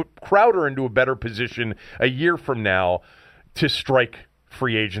Crowder to put Crowder into a better position a year from now to strike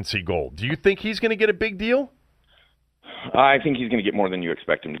free agency gold. Do you think he's going to get a big deal? I think he's going to get more than you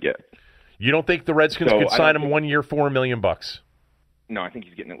expect him to get. You don't think the Redskins could sign him 1 year, $4 million? No, I think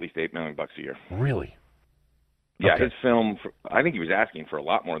he's getting at least $8 million a year. Really? Yeah, okay. His film. I think he was asking for a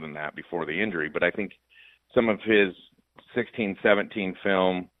lot more than that before the injury, but I think some of his 16-17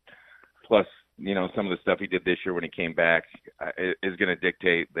 film, plus some of the stuff he did this year when he came back, is going to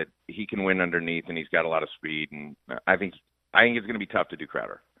dictate that he can win underneath, and he's got a lot of speed. And I think it's going to be tough to do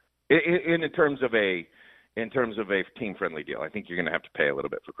Crowder in terms of a team-friendly deal. I think you're going to have to pay a little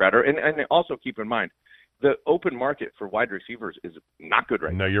bit for Crowder. And also keep in mind, the open market for wide receivers is not good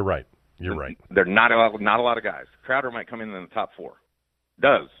right now. No, you're right. You're right. There are not a lot of guys. Crowder might come in the top 4.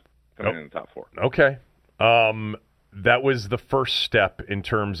 Does come in the top 4. Okay. That was the first step in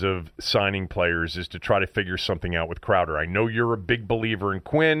terms of signing players, is to try to figure something out with Crowder. I know you're a big believer in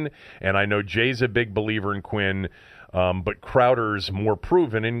Quinn, and I know Jay's a big believer in Quinn. But Crowder's more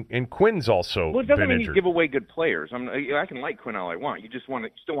proven, and Quinn's also it doesn't been mean injured. You give away good players. I can like Quinn all I want. You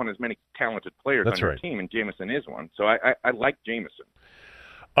still want as many talented players on your team, and Jameson is one. So I like Jameson.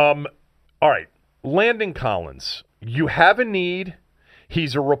 All right, Landon Collins. You have a need.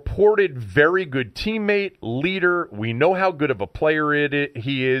 He's a reported very good teammate, leader. We know how good of a player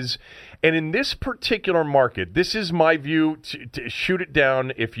he is. And in this particular market, this is my view, to shoot it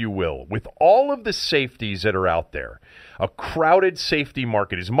down, if you will. With all of the safeties that are out there, a crowded safety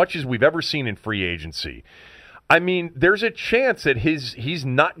market, as much as we've ever seen in free agency, I mean, there's a chance that he's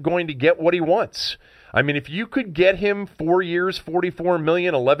not going to get what he wants. I mean, if you could get him 4 years, $44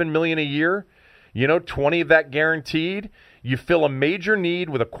 million, $11 million a year, 20 of that guaranteed, you fill a major need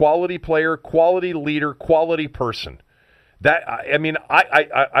with a quality player, quality leader, quality person.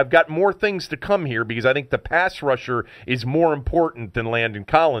 I've got more things to come here because I think the pass rusher is more important than Landon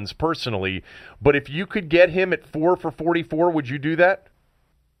Collins personally. But if you could get him at 4 for 44, would you do that?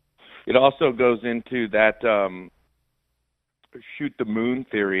 It also goes into that shoot the moon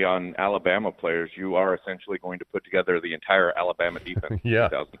theory on Alabama players. You are essentially going to put together the entire Alabama defense in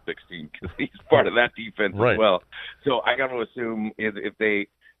 2016 because he's part of that defense as well. So I got to assume if they,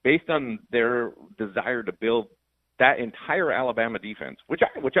 based on their desire to build that entire Alabama defense, which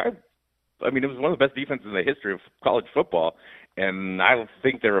I mean, it was one of the best defenses in the history of college football, and I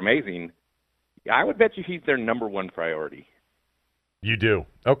think they're amazing. I would bet you he's their number one priority. You do?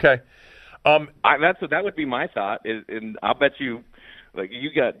 Okay. That would be my thought. And I'll bet you, like,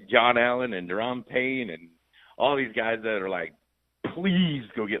 you got John Allen and Deron Payne and all these guys that are like, please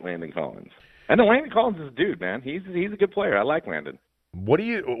go get Landon Collins. And then Landon Collins is a dude, man. He's a good player. I like Landon.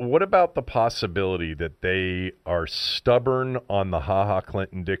 What about the possibility that they are stubborn on the HaHa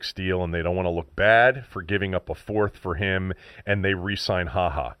Clinton-Dix deal and they don't want to look bad for giving up a fourth for him and they re-sign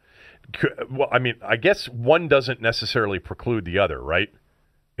HaHa? Well, I mean, I guess one doesn't necessarily preclude the other, right?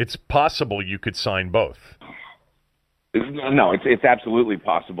 It's possible you could sign both. No, it's absolutely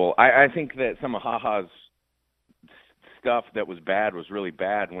possible. I think that some of HaHa's stuff that was bad was really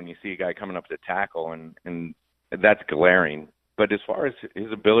bad when you see a guy coming up to tackle, and that's glaring. But as far as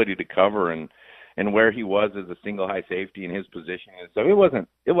his ability to cover and where he was as a single high safety in his position, so it wasn't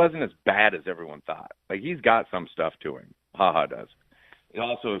as bad as everyone thought. Like, he's got some stuff to him. HaHa does. He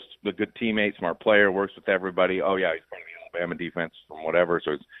also is a good teammate, smart player, works with everybody. Oh, yeah, he's part of the Alabama defense from whatever.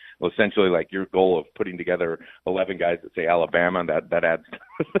 So it's essentially like your goal of putting together 11 guys that say Alabama, that adds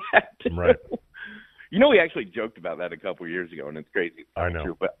to that. Right. We actually joked about that a couple of years ago, and it's crazy. I know.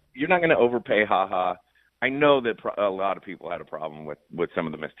 True, but you're not going to overpay HaHa. I know that a lot of people had a problem with some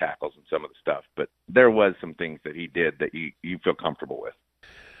of the missed tackles and some of the stuff, but there was some things that he did that you feel comfortable with.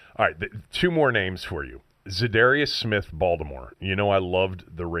 All right, two more names for you. Za'Darius Smith, Baltimore. I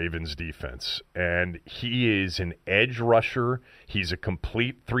loved the Ravens defense, and he is an edge rusher. He's a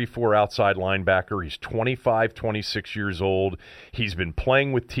complete 3-4 outside linebacker. He's 25, 26 years old. He's been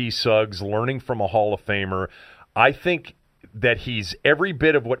playing with T. Suggs, learning from a Hall of Famer. I think that he's every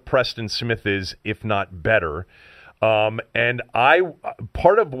bit of what Preston Smith is, if not better. And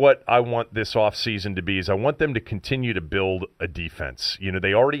part of what I want this offseason to be is I want them to continue to build a defense.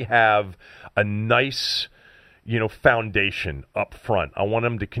 They already have a nice, foundation up front. I want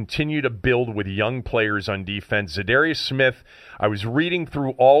them to continue to build with young players on defense. Za'Darius Smith, I was reading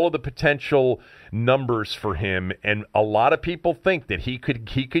through all of the potential numbers for him, and a lot of people think that he could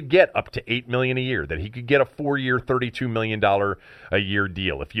get up to $8 million a year, that he could get a 4-year, $32 million a year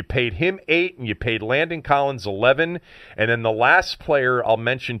deal. If you paid him $8 and you paid Landon Collins $11, and then the last player I'll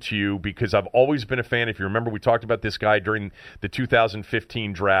mention to you, because I've always been a fan, if you remember, we talked about this guy during the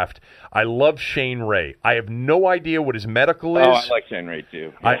 2015 draft. I love Shane Ray. I have no idea what his medical is. Oh, I like Shane Ray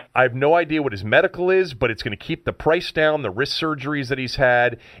too. Yeah. I have no idea what his medical is, but it's going to keep the price down, the wrist surgeries that he's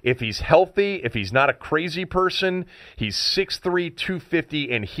had. If he's healthy, if he's not a crazy person, he's 6'3",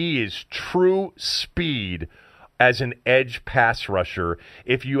 250, and he is true speed as an edge pass rusher.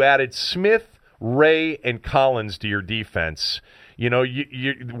 If you added Smith, Ray, and Collins to your defense,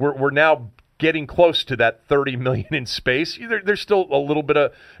 we're now getting close to that $30 million in space. There's still a little bit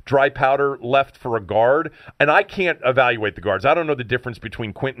of dry powder left for a guard, and I can't evaluate the guards. I don't know the difference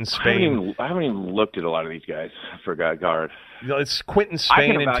between Quentin Spain. I haven't even looked at a lot of these guys for guard. It's Quentin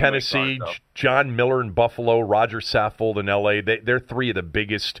Spain in Tennessee, John Miller in Buffalo, Roger Saffold in L.A. They're three of the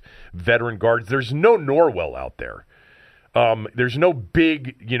biggest veteran guards. There's no Norwell out there. There's no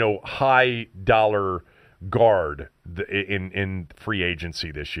big, high dollar guard in free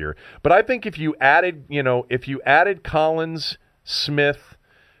agency this year. But I think if you added Collins, Smith,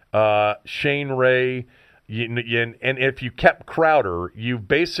 Shane Ray, and if you kept Crowder, you've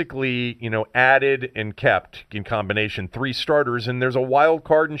basically added and kept in combination 3 starters, and there's a wild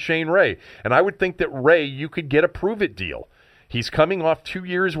card in Shane Ray. And I would think that Ray, you could get a prove-it deal. He's coming off 2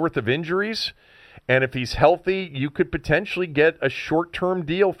 years worth of injuries. And if he's healthy, you could potentially get a short-term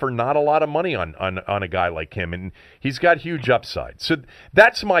deal for not a lot of money on a guy like him. And he's got huge upside. So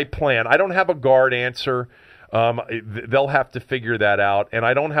that's my plan. I don't have a guard answer. They'll have to figure that out. And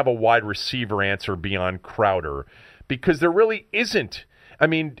I don't have a wide receiver answer beyond Crowder because there really isn't. I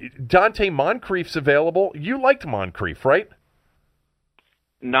mean, Dante Moncrief's available. You liked Moncrief, right?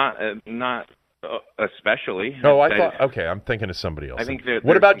 Not especially. Oh, I thought. Okay, I'm thinking of somebody else. I think.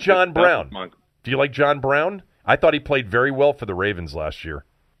 What about John Brown? Do you like John Brown? I thought he played very well for the Ravens last year.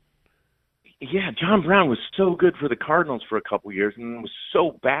 Yeah, John Brown was so good for the Cardinals for a couple years, and then was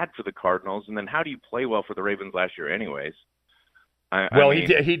so bad for the Cardinals. And then how do you play well for the Ravens last year, anyways? I mean,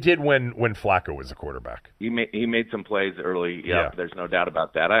 he did when Flacco was a quarterback. He made some plays early. Yeah, there's no doubt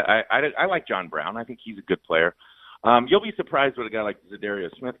about that. I like John Brown. I think he's a good player. You'll be surprised what a guy like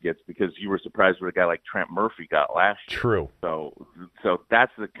Zadarius Smith gets because you were surprised what a guy like Trent Murphy got last year. True. So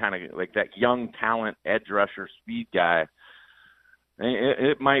that's the kind of like that young talent edge rusher speed guy.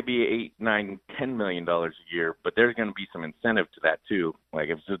 It might be $8, $9, $10 million a year, but there's going to be some incentive to that too. Like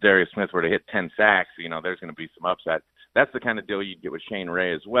if Zadarius Smith were to hit 10 sacks, there's going to be some upside. That's the kind of deal you'd get with Shane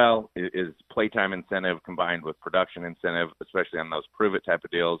Ray as well, is playtime incentive combined with production incentive, especially on those prove-it type of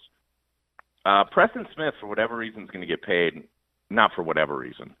deals. Preston Smith, for whatever reason, is going to get paid. Not for whatever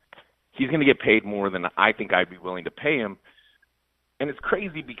reason. He's going to get paid more than I think I'd be willing to pay him. And it's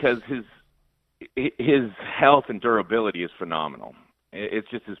crazy because his health and durability is phenomenal. It's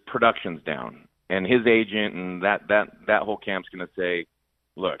just his production's down. And his agent and that whole camp's going to say,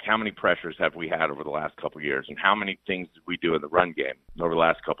 look, how many pressures have we had over the last couple of years, and how many things did we do in the run game over the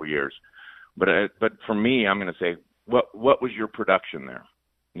last couple of years? But for me, I'm going to say, what was your production there?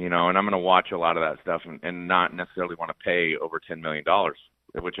 And I'm going to watch a lot of that stuff and not necessarily want to pay over $10 million,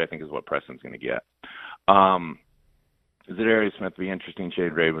 which I think is what Preston's going to get. Zadarius Smith would be interesting.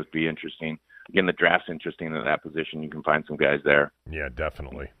 Shade Ray would be interesting. Again, the draft's interesting at that position. You can find some guys there. Yeah,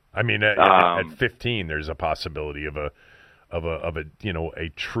 definitely. I mean, at 15, there's a possibility of a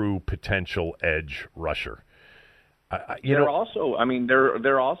true potential edge rusher. There also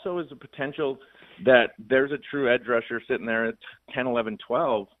is a potential that there's a true edge rusher sitting there at 10, 11,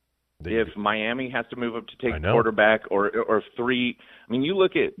 12. If Miami has to move up to take a quarterback or three. I mean, you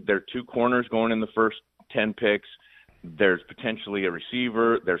look at their two corners going in the first 10 picks. There's potentially a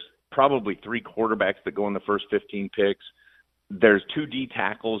receiver. There's probably three quarterbacks that go in the first 15 picks. There's two D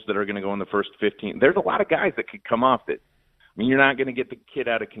tackles that are going to go in the first 15. There's a lot of guys that could come off that. I mean, you're not going to get the kid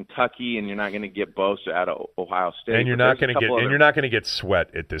out of Kentucky, and you're not going to get Bosa out of Ohio State. And you're not going to get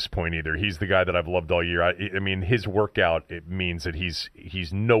Sweat at this point either. He's the guy that I've loved all year. I mean, his workout, it means that he's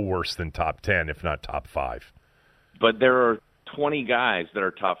no worse than top 10, if not top 5. But there are 20 guys that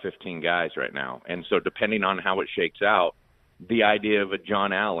are top 15 guys right now, and so depending on how it shakes out, the idea of a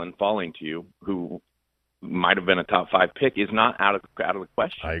John Allen falling to you, who might have been a top 5 pick, is not out of the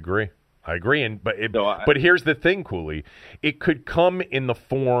question. I agree. But here's the thing, Cooley. It could come in the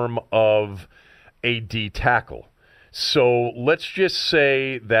form of a D tackle. So let's just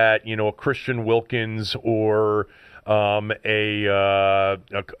say that, a Christian Wilkins or Quinnen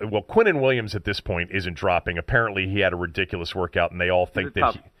Williams at this point isn't dropping. Apparently he had a ridiculous workout, and they all think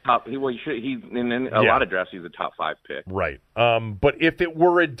that he's in a lot of drafts he's a top 5 pick. Right. But if it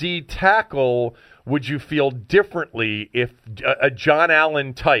were a D tackle, would you feel differently if a John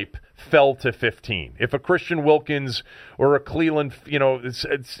Allen type fell to 15? If a Christian Wilkins or a Cleveland,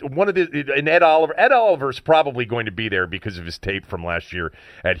 it's one of an Ed Oliver. Ed Oliver's probably going to be there because of his tape from last year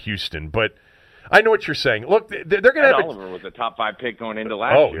at Houston, but I know what you're saying. Look, they're going to have Oliver was a top 5 pick going into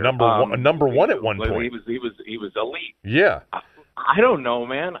last year. Number one at one point. He was elite. Yeah. I don't know,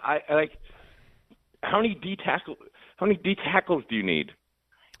 man. I like how many D tackles do you need?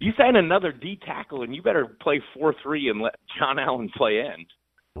 You sign another D tackle, and you better play 4-3 and let John Allen play end.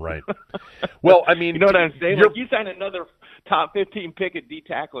 Right. Well, I mean, you know what I'm saying? Like you sign another top 15 pick at D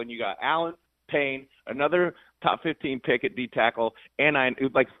tackle, and you got Allen, Payne, another top 15 pick at D tackle, and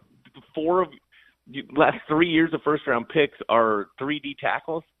four of you last 3 years of first round picks are 3 D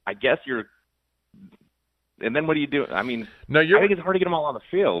tackles. I guess and then what do you do? I mean, I think it's hard to get them all on the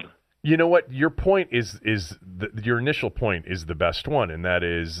field. You know what? Your point your initial point is the best one, and that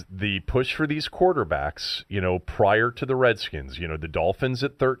is the push for these quarterbacks, prior to the Redskins, the Dolphins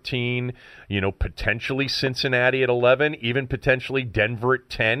at 13, potentially Cincinnati at 11, even potentially Denver at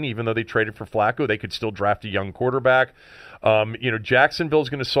 10, even though they traded for Flacco, they could still draft a young quarterback. Jacksonville's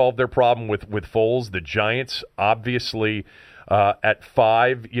going to solve their problem with Foles. The Giants, obviously, at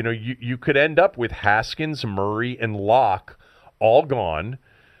 5, you could end up with Haskins, Murray, and Locke all gone.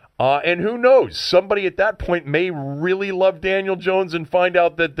 And who knows? Somebody at that point may really love Daniel Jones and find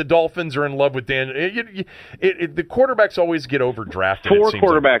out that the Dolphins are in love with Daniel. The quarterbacks always get overdrafted. Four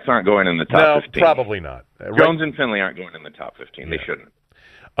quarterbacks aren't going in the top 15. No, probably not. Jones and Finley aren't going in the top 15. Yeah. They shouldn't.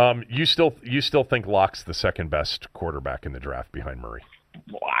 You still think Locke's the second best quarterback in the draft behind Murray?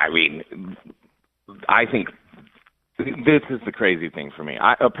 Well, I mean, I think this is the crazy thing for me.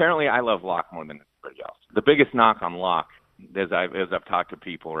 Apparently, I love Locke more than anybody else. The biggest knock on Locke, as I've talked to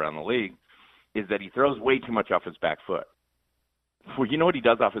people around the league, is that he throws way too much off his back foot. Well, you know what he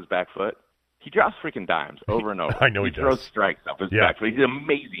does off his back foot? He drops freaking dimes over and over. I know he does. Throws strikes off his back foot. He's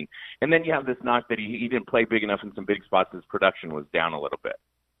amazing. And then you have this knock that he didn't play big enough in some big spots. His production was down a little bit.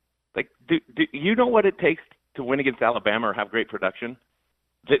 Like, do you know what it takes to win against Alabama or have great production?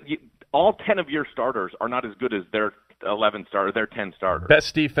 All 10 of your starters are not as good as their 11 starters, their 10 starters.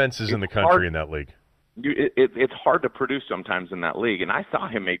 Best defenses in the country in that league. It's hard to produce sometimes in that league, and I saw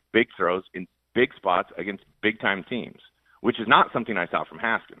him make big throws in big spots against big-time teams, which is not something I saw from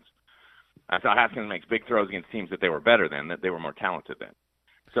Haskins. I saw Haskins make big throws against teams that they were better than, that they were more talented than.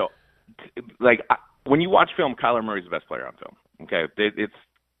 So, when you watch film, Kyler Murray's the best player on film. Okay,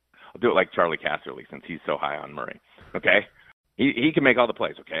 I'll do it like Charlie Casserly since he's so high on Murray. Okay, he can make all the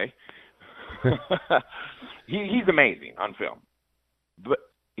plays. Okay, he's amazing on film, but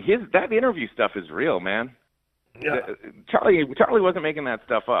that interview stuff is real, man. Yeah. Charlie wasn't making that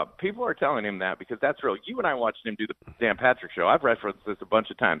stuff up. People are telling him that because that's real. You and I watched him do the Dan Patrick show. I've referenced this a bunch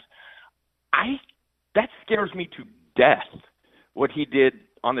of times. That scares me to death, what he did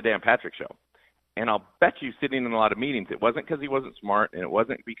on the Dan Patrick show. And I'll bet you sitting in a lot of meetings, it wasn't because he wasn't smart, and it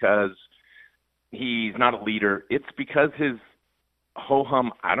wasn't because he's not a leader. It's because his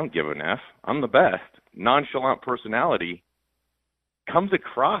ho-hum, I don't give an F, I'm the best, nonchalant personality comes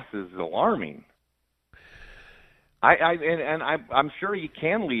across as alarming. I'm sure he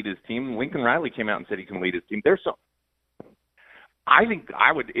can lead his team. Lincoln Riley came out and said he can lead his team. I think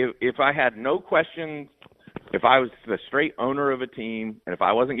I would, if I had no questions, if I was the straight owner of a team, and if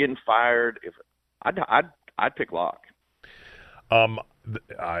I wasn't getting fired, I'd pick Locke.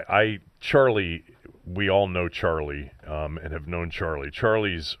 Charlie, we all know Charlie and have known Charlie.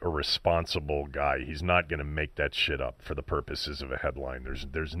 Charlie's a responsible guy. He's not going to make that shit up for the purposes of a headline.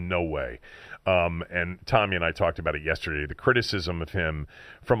 There's no way. And Tommy and I talked about it yesterday. The criticism of him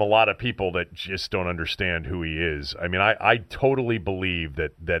from a lot of people that just don't understand who he is. I mean, I totally believe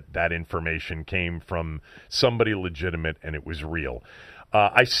that information came from somebody legitimate and it was real.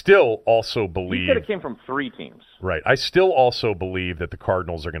 I still also believe... He said it came from 3 teams. Right. I still also believe that the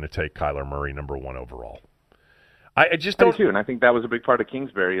Cardinals are going to take Kyler Murray number 1 overall. I just don't... I do too, and I think that was a big part of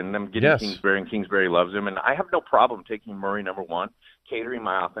Kingsbury and them getting Kingsbury, and Kingsbury loves him. And I have no problem taking Murray number 1, catering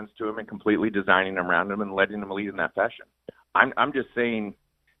my offense to him and completely designing him around him and letting him lead in that fashion. I'm just saying,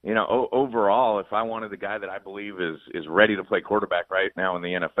 overall, if I wanted the guy that I believe is ready to play quarterback right now in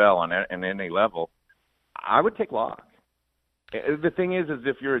the NFL on any level, I would take Locke. The thing is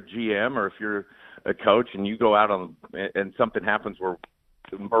if you're a GM or if you're a coach and you go out and something happens where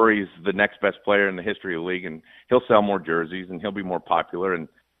Murray's the next best player in the history of the league and he'll sell more jerseys and he'll be more popular and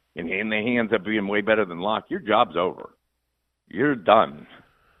he ends up being way better than Locke, your job's over. You're done.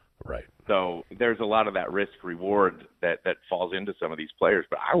 Right. So there's a lot of that risk reward that falls into some of these players.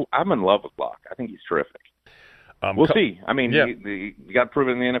 But I'm in love with Locke. I think he's terrific. We'll see. I mean, you got to prove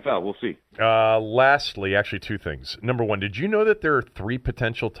it in the NFL. We'll see. Lastly, actually 2 things. Number 1, did you know that there are 3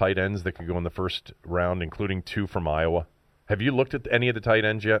 potential tight ends that could go in the first round, including 2 from Iowa? Have you looked at any of the tight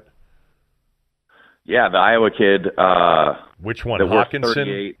ends yet? Yeah, the Iowa kid. Which one? Hawkinson?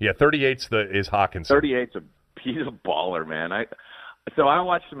 38. Yeah, 38's is Hawkinson. 38's he's a baller, man. I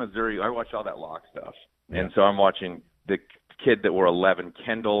watched the Missouri. I watched all that Locke stuff. Yeah. And so I'm watching the kid that wore 11,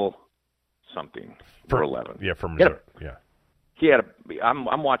 Kendall something. For 11. Yeah, from Missouri.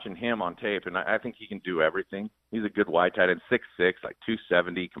 I'm watching him on tape, and I think he can do everything. He's a good wide tight end, 6'6", like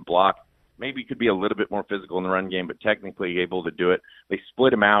 270, can block. Maybe he could be a little bit more physical in the run game, but technically able to do it. They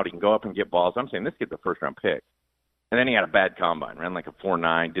split him out. He can go up and get balls. I'm saying this kid's a first-round pick. And then he had a bad combine, ran like a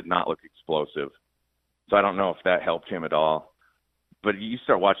 4.9, did not look explosive. So I don't know if that helped him at all. But you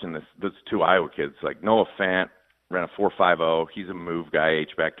start watching those 2 Iowa kids, like Noah Fant ran a 4.50. He's a move guy,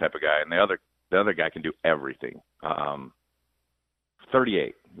 H-back type of guy. And the other guy can do everything.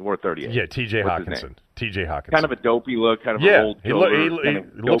 38. He wore 38. Yeah, T.J. Hawkinson. T.J. Hawkinson. Kind of a dopey look, kind of an old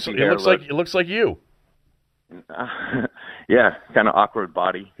It looks like you. Yeah, kind of awkward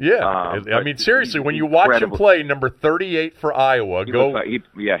body. Yeah, I mean, seriously, when you watch him play, number 38 for Iowa,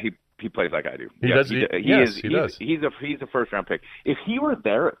 he plays like I do. He does. He does. He's a first-round pick. If he were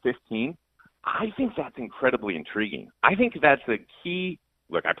there at 15, I think that's incredibly intriguing. I think that's a key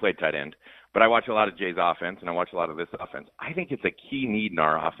look, I played tight end, but I watch a lot of Jay's offense and I watch a lot of this offense. I think it's a key need in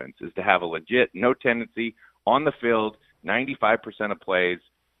our offense is to have a legit, no tendency, on the field, 95% of plays,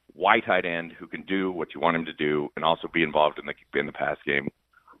 wide tight end who can do what you want him to do and also be involved in the pass game.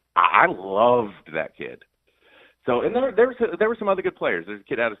 I loved that kid. So, and there were some other good players. There's a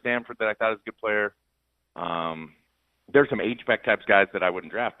kid out of Stanford that I thought was a good player. There's some H-back types guys that I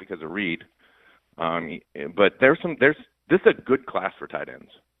wouldn't draft because of Reed. But this is a good class for tight ends.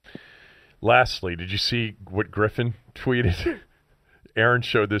 Lastly, did you see what Griffin tweeted? Aaron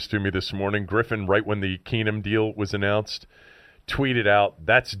showed this to me this morning. Griffin, right when the Keenum deal was announced, tweeted out,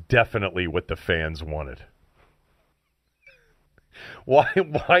 "That's definitely what the fans wanted." Why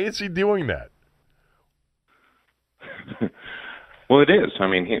is he doing that? Well, it is. I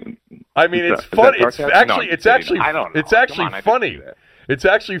mean, it's funny. It's actually funny. That. It's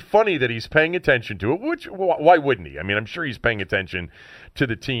actually funny that he's paying attention to it. Which, why wouldn't he? I mean, I'm sure he's paying attention to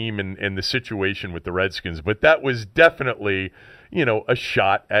the team and the situation with the Redskins. But that was definitely, a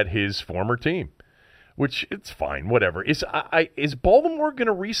shot at his former team. Which it's fine. Whatever. Is Baltimore going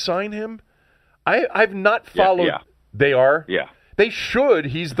to re-sign him? I've not followed. Yeah. They are. Yeah. They should.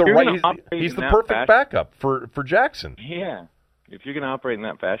 He's the perfect backup for Jackson. Yeah. If you're going to operate in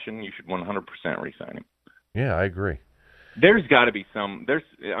that fashion, you should 100% re-sign him. Yeah, I agree. There's got to be some.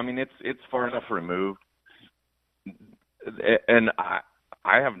 It's far enough removed, and I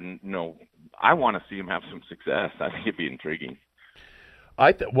want to see him have some success. I think it'd be intriguing.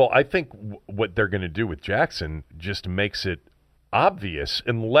 I think what they're going to do with Jackson just makes it obvious,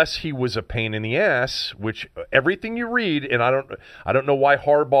 unless he was a pain in the ass, which everything you read, and I don't know why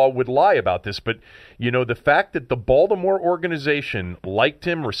Harbaugh would lie about this, but the fact that the Baltimore organization liked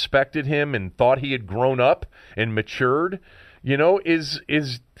him, respected him, and thought he had grown up and matured, is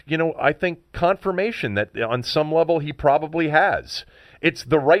I think confirmation that on some level he probably has. It's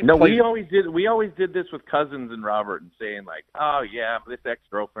the right place. We always did this with Cousins and Robert and saying like, oh yeah, this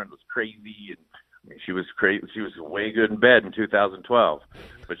ex-girlfriend was crazy and she was crazy. She was way good in bed in 2012,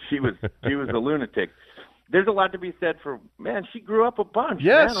 but she was a lunatic. There's a lot to be said for, man, she grew up a bunch.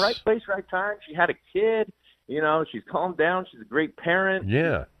 Yes. Man, right place, right time. She had a kid. She's calmed down. She's a great parent.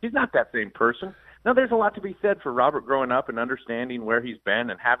 Yeah. She's not that same person. Now, there's a lot to be said for Robert growing up and understanding where he's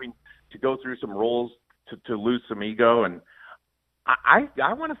been and having to go through some roles to lose some ego. And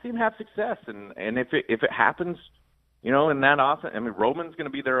I want to see him have success. And if it happens, in that offense, Roman's going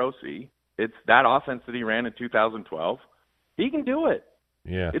to be their OC. It's that offense that he ran in 2012. He can do it.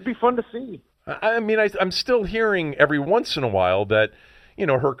 Yeah. It'd be fun to see. I'm still hearing every once in a while that,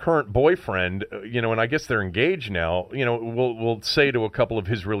 her current boyfriend, and I guess they're engaged now, will say to a couple of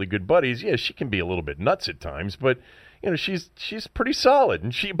his really good buddies, yeah, she can be a little bit nuts at times, but, she's pretty solid.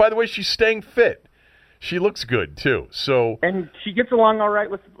 And by the way, she's staying fit. She looks good too. And she gets along all right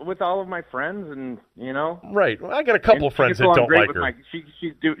with all of my friends, and Right. Well, I got a couple of friends that don't like her.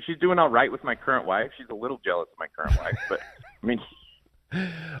 She's doing all right with my current wife. She's a little jealous of my current wife, but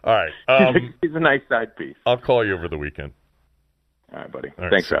all right. She's a nice side piece. I'll call you over the weekend. All right, buddy. All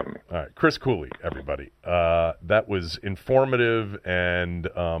right, Thanks for having me. All right, Chris Cooley, everybody. That was informative, and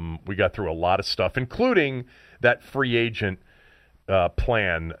we got through a lot of stuff, including that free agent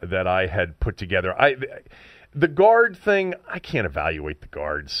plan that I had put together. The guard thing, I can't evaluate the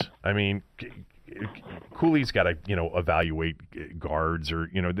guards. Cooley's got to, evaluate guards, or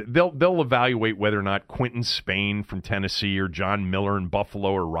they'll evaluate whether or not Quentin Spain from Tennessee or John Miller in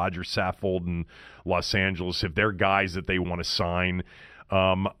Buffalo or Roger Saffold in Los Angeles, if they're guys that they want to sign.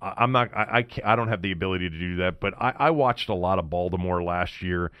 I don't have the ability to do that, but I watched a lot of Baltimore last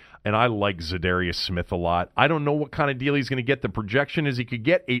year, and I like Zadarius Smith a lot. I don't know what kind of deal he's going to get. The projection is he could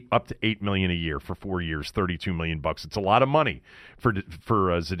get up to $8 million a year for 4 years, $32 million. It's a lot of money for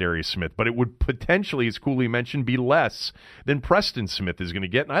Zadarius Smith, but it would potentially, as Cooley mentioned, be less than Preston Smith is going to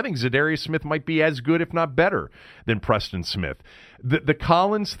get. And I think Zadarius Smith might be as good, if not better, than Preston Smith. The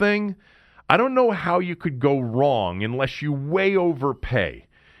Collins thing, I don't know how you could go wrong unless you way overpay.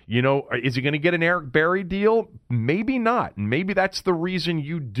 Is he going to get an Eric Berry deal? Maybe not. Maybe that's the reason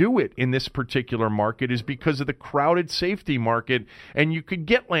you do it in this particular market, is because of the crowded safety market, and you could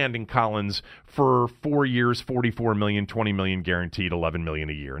get Landon Collins for 4 years, $44 million, $20 million guaranteed, $11 million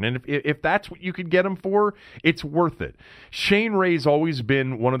a year. And if that's what you could get him for, it's worth it. Shane Ray's always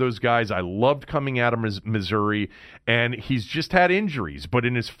been one of those guys I loved coming out of Missouri, and he's just had injuries. But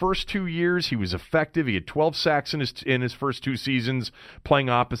in his first 2 years, he was effective. He had 12 sacks in his first 2 seasons playing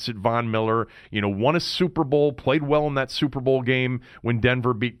opposite Von Miller, won a Super Bowl, played well in that Super Bowl game when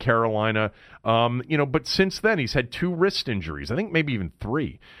Denver beat Carolina. But since then he's had 2 wrist injuries. I think maybe even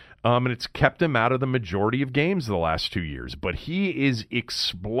 3. And it's kept him out of the majority of games the last 2 years. But he is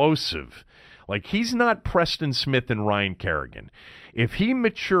explosive. Like, he's not Preston Smith and Ryan Kerrigan. If he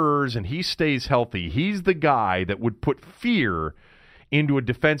matures and he stays healthy, he's the guy that would put fear into a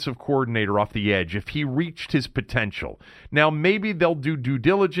defensive coordinator off the edge if he reached his potential. Now, maybe they'll do due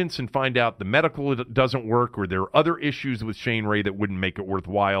diligence and find out the medical doesn't work or there are other issues with Shane Ray that wouldn't make it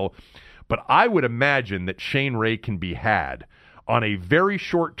worthwhile. But I would imagine that Shane Ray can be had on a very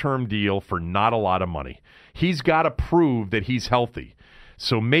short-term deal for not a lot of money. He's got to prove that he's healthy.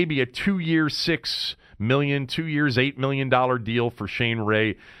 So maybe a 2-year, $6 million, 2 years, $8 million deal for Shane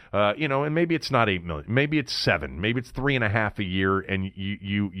Ray, and maybe it's not $8 million, maybe it's $7 million, maybe it's $3.5 million a year, and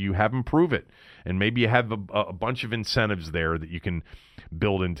you have him prove it, and maybe you have a bunch of incentives there that you can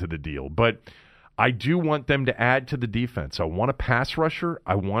build into the deal. But I do want them to add to the defense. I want a pass rusher.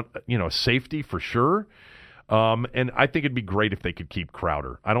 I want safety for sure. And I think it'd be great if they could keep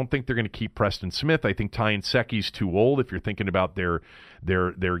Crowder. I don't think they're going to keep Preston Smith. I think Ty Nsekhe's too old if you're thinking about their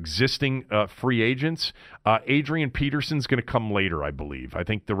existing free agents. Adrian Peterson's going to come later, I believe. I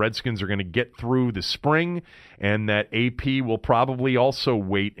think the Redskins are going to get through the spring, and that AP will probably also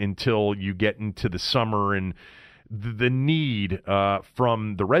wait until you get into the summer and the need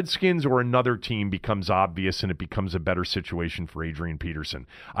from the Redskins or another team becomes obvious and it becomes a better situation for Adrian Peterson.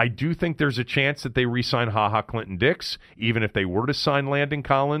 I do think there's a chance that they re-sign HaHa Clinton-Dix, even if they were to sign Landon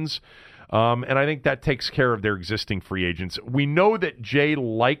Collins. And I think that takes care of their existing free agents. We know that Jay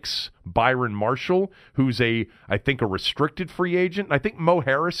likes Byron Marshall, who's I think a restricted free agent. I think Mo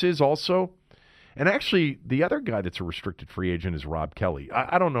Harris is also. And actually, the other guy that's a restricted free agent is Rob Kelly.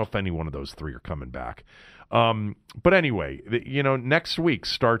 I don't know if any one of those three are coming back. But anyway, next week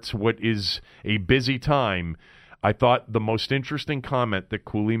starts what is a busy time. I thought the most interesting comment that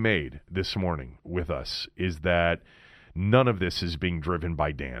Cooley made this morning with us is that none of this is being driven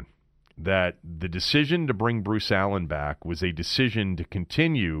by Dan. That the decision to bring Bruce Allen back was a decision to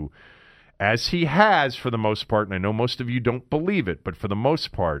continue, as he has for the most part, and I know most of you don't believe it, but for the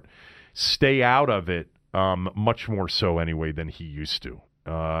most part, stay out of it much more so anyway than he used to.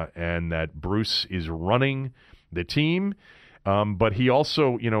 And that Bruce is running the team. But he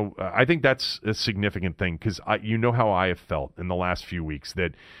also, I think that's a significant thing because how I have felt in the last few weeks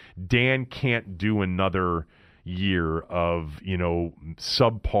that Dan can't do another year of,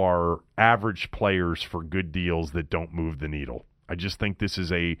 subpar average players for good deals that don't move the needle. I just think this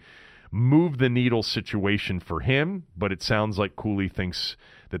is a move the needle situation for him, but it sounds like Cooley thinks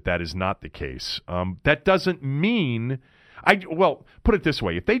that is not the case. That doesn't mean put it this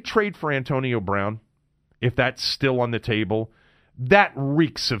way. If they trade for Antonio Brown, if that's still on the table, that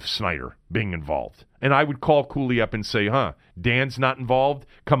reeks of Snyder being involved. And I would call Cooley up and say, Dan's not involved?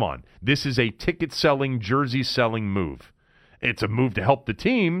 Come on. This is a ticket-selling, jersey-selling move. It's a move to help the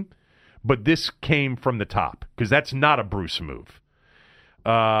team, but this came from the top because that's not a Bruce move.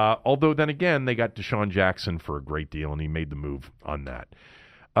 Although then again, they got Deshaun Jackson for a great deal, and he made the move on that.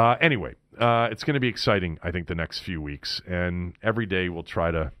 Anyway, it's going to be exciting, I think, the next few weeks. And every day we'll try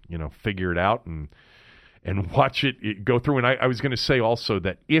to, figure it out and watch it go through. And I was going to say also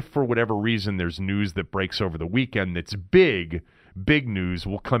that if for whatever reason there's news that breaks over the weekend that's big news,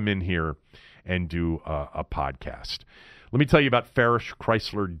 we'll come in here and do a podcast. Let me tell you about Farish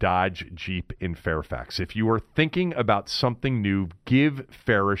Chrysler Dodge Jeep in Fairfax. If you are thinking about something new, give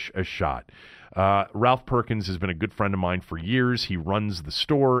Farish a shot. Ralph Perkins has been a good friend of mine for years. He runs the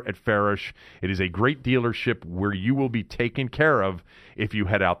store at Farish. It is a great dealership where you will be taken care of if you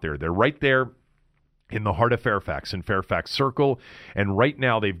head out there. They're right there in the heart of Fairfax, in Fairfax Circle. And right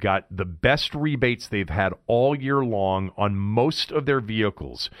now they've got the best rebates they've had all year long on most of their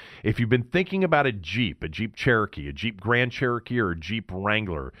vehicles. If you've been thinking about a Jeep Cherokee, a Jeep Grand Cherokee, or a Jeep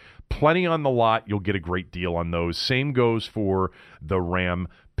Wrangler, plenty on the lot. You'll get a great deal on those. Same goes for the Ram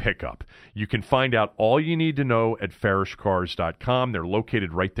pickup. You can find out all you need to know at farishcars.com. They're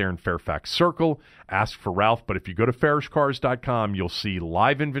located right there in Fairfax Circle. Ask for Ralph, but if you go to farishcars.com, you'll see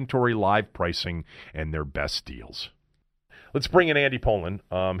live inventory, live pricing, and their best deals. Let's bring in Andy Poland.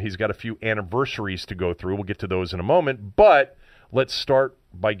 He's got a few anniversaries to go through. We'll get to those in a moment, but let's start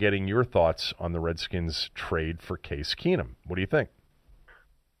by getting your thoughts on the Redskins trade for Case Keenum. What do you think?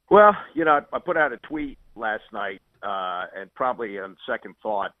 Well, I put out a tweet last night, and probably on second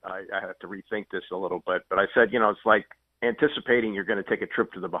thought, I have to rethink this a little bit. But I said, it's like anticipating you're going to take a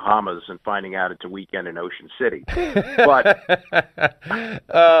trip to the Bahamas and finding out it's a weekend in Ocean City. But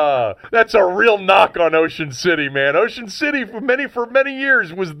that's a real knock on Ocean City, man. Ocean City for many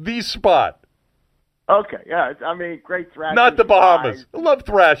years was the spot. Okay, yeah, I mean, great Thrashers. Not the Bahamas. I love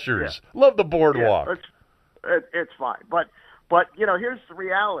Thrashers. Yeah. Love the boardwalk. Yeah, it's fine, but But, here's the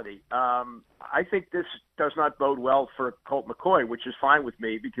reality. I think this does not bode well for Colt McCoy, which is fine with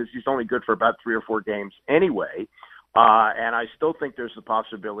me because he's only good for about 3 or 4 games anyway. And I still think there's the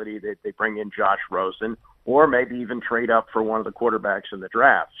possibility that they bring in Josh Rosen or maybe even trade up for one of the quarterbacks in the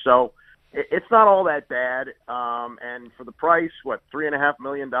draft. So it's not all that bad. And for the price, $3.5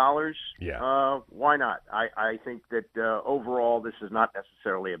 million? Yeah. Why not? I think that overall this is not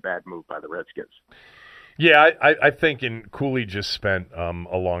necessarily a bad move by the Redskins. Yeah, I think, and Cooley just spent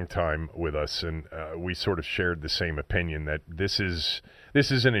a long time with us, and we sort of shared the same opinion that this is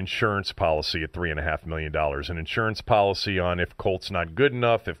an insurance policy at $3.5 million, an insurance policy on if Colt's not good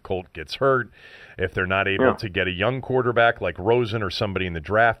enough, if Colt gets hurt, if they're not able to get a young quarterback like Rosen or somebody in the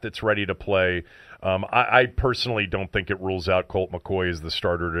draft that's ready to play. I personally don't think it rules out Colt McCoy as the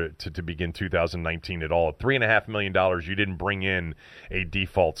starter to begin 2019 at all. At $3.5 million, you didn't bring in a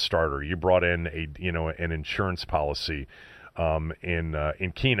default starter. You brought in an insurance policy in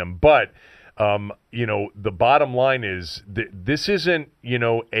Keenum. But the bottom line is this isn't,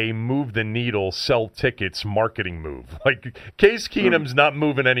 a move the needle, sell tickets marketing move. Like Case Keenum's not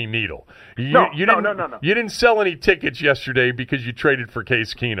moving any needle. No. You didn't sell any tickets yesterday because you traded for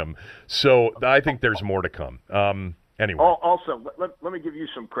Case Keenum. So I think there's more to come. Anyway. Also, let me give you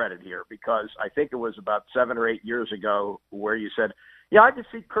some credit here because I think it was about 7 or 8 years ago where you said, yeah, I could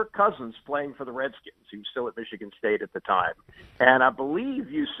see Kirk Cousins playing for the Redskins. He was still at Michigan State at the time. And I believe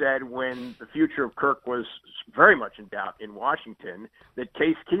you said when the future of Kirk was very much in doubt in Washington that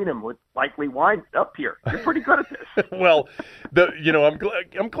Case Keenum would likely wind up here. You're pretty good at this. Well,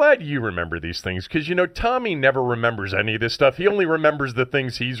 I'm glad you remember these things because, Tommy never remembers any of this stuff. He only remembers the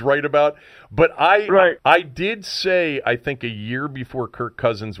things he's right about. But I did say, I think a year before Kirk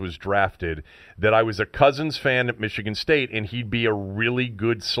Cousins was drafted, that I was a Cousins fan at Michigan State and he'd be a really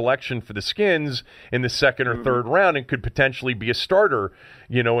good selection for the Skins in the second or third round and could potentially be a starter,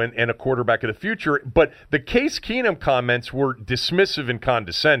 and a quarterback of the future. But the Case Keenum comments were dismissive and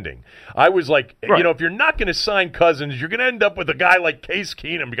condescending. I was like, if you're not going to sign Cousins, you're going to end up with a guy like Case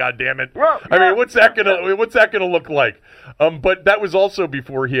Keenum. God damn it! Well, I mean, what's that gonna look like? But that was also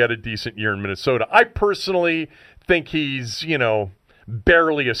before he had a decent year in Minnesota. I personally think he's,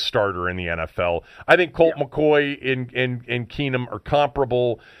 barely a starter in the NFL. I think Colt McCoy and Keenum are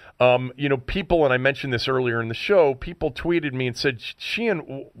comparable. People, and I mentioned this earlier in the show, people tweeted me and said,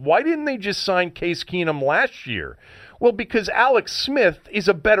 Sheehan, why didn't they just sign Case Keenum last year? Well, because Alex Smith is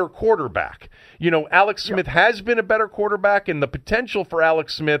a better quarterback. Alex Smith has been a better quarterback, and the potential for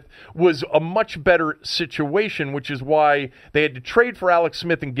Alex Smith was a much better situation, which is why they had to trade for Alex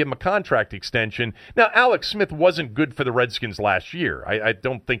Smith and give him a contract extension. Now, Alex Smith wasn't good for the Redskins last year. I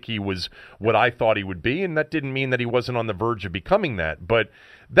don't think he was what I thought he would be, and that didn't mean that he wasn't on the verge of becoming that. But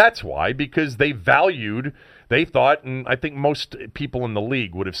that's why, because they thought, and I think most people in the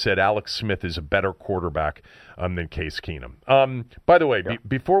league would have said Alex Smith is a better quarterback than Case Keenum. By the way,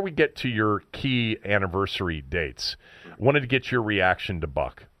 before we get to your key anniversary dates, wanted to get your reaction to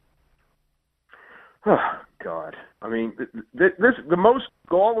Buck. Oh, God. I mean, the most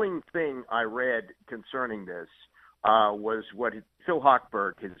galling thing I read concerning this was what Phil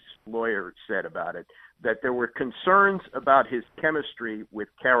Hochberg, his lawyer, said about it, that there were concerns about his chemistry with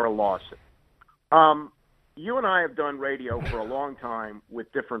Kara Lawson. You and I have done radio for a long time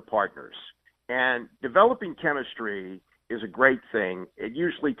with different partners, and developing chemistry is a great thing. It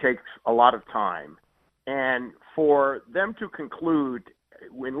usually takes a lot of time. And for them to conclude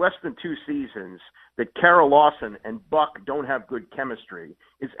in less than 2 seasons that Kara Lawson and Buck don't have good chemistry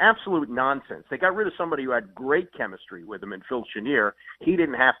is absolute nonsense. They got rid of somebody who had great chemistry with him in Phil Chenier. He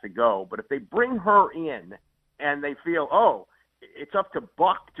didn't have to go. But if they bring her in and they feel, it's up to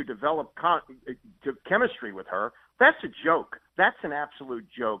Buck to develop chemistry with her, that's a joke. That's an absolute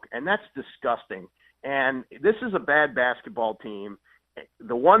joke, and that's disgusting. And this is a bad basketball team.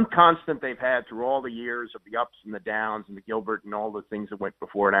 The one constant they've had through all the years of the ups and the downs and the Gilbert and all the things that went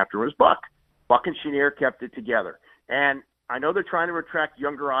before and after was Buck. Buck and Chenier kept it together. And I know they're trying to attract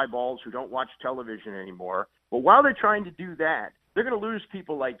younger eyeballs who don't watch television anymore, but while they're trying to do that, they're going to lose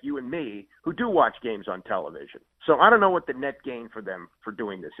people like you and me who do watch games on television. So I don't know what the net gain for them for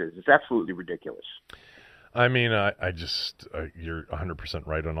doing this is. It's absolutely ridiculous. I mean, I just you're 100%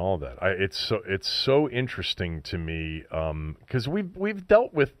 right on all of that. It's so interesting to me because we've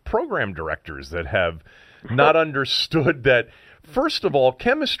dealt with program directors that have not understood that. First of all,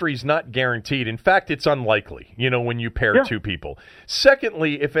 chemistry is not guaranteed. In fact, it's unlikely, when you pair two people.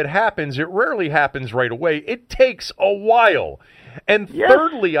 Secondly, if it happens, it rarely happens right away. It takes a while. And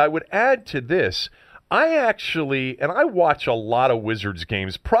thirdly, I would add to this, I watch a lot of Wizards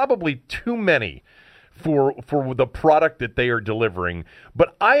games, probably too many for the product that they are delivering.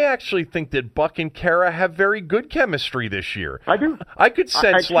 But I actually think that Buck and Kara have very good chemistry this year. I do. I could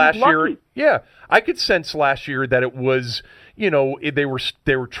sense last year. Lucky. Yeah, I could sense last year that it was, they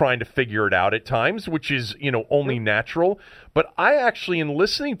were trying to figure it out at times, which is, only natural. But I actually, in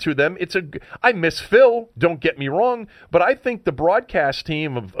listening to them, I miss Phil, don't get me wrong, but I think the broadcast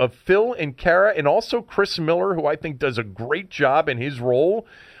team of Phil and Kara and also Chris Miller, who I think does a great job in his role,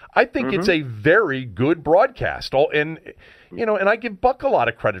 I think it's a very good broadcast. And I give Buck a lot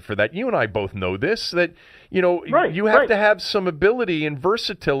of credit for that. You and I both know this, that, you have to have some ability and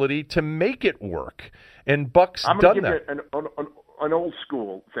versatility to make it work. And Buck's done that. I'm going to give you an old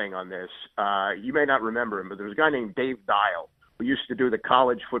school thing on this. You may not remember him, but there was a guy named Dave Dial who used to do the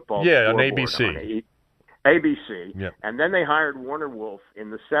college football on ABC. ABC. Yep. And then they hired Warner Wolf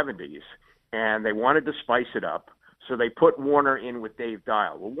in the 70s, and they wanted to spice it up. So they put Warner in with Dave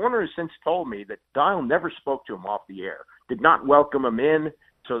Dial. Well, Warner has since told me that Dial never spoke to him off the air, did not welcome him in,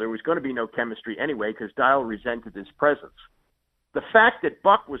 so there was going to be no chemistry anyway because Dial resented his presence. The fact that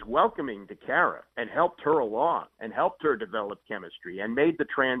Buck was welcoming to Kara and helped her along and helped her develop chemistry and made the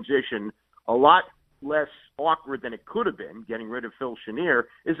transition a lot less awkward than it could have been, getting rid of Phil Chenier,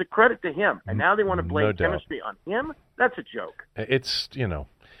 is a credit to him. And now they want to blame chemistry on him? That's a joke. It's,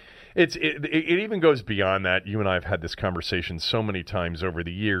 It even goes beyond that. You and I have had this conversation so many times over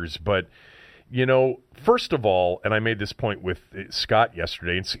the years, but first of all, and I made this point with Scott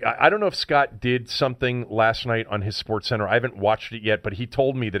yesterday, and I don't know if Scott did something last night on his Sports Center. I haven't watched it yet, but he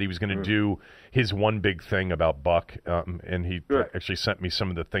told me that he was going to do his one big thing about Buck, and he actually sent me some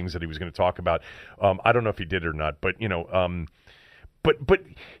of the things that he was going to talk about. I don't know if he did or not, but but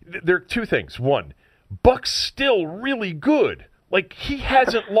there are two things. One, Buck's still really good. Like, he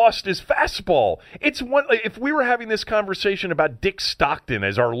hasn't lost his fastball. It's one. If we were having this conversation about Dick Stockton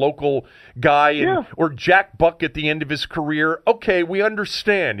as our local guy, or Jack Buck at the end of his career, okay, we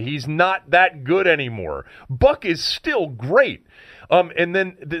understand. He's not that good anymore. Buck is still great. And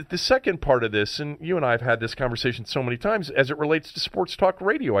then the second part of this, and you and I have had this conversation so many times as it relates to sports talk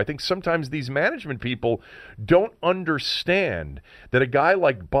radio. I think sometimes these management people don't understand that a guy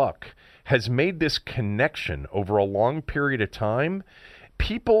like Buck has made this connection over a long period of time.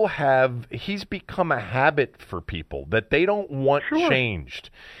 He's become a habit for people that they don't want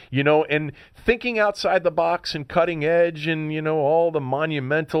changed, and thinking outside the box and cutting edge and, all the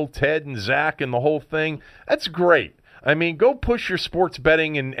monumental Ted and Zach and the whole thing. That's great. I mean, go push your sports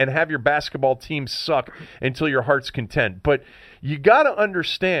betting and have your basketball team suck until your heart's content. But you got to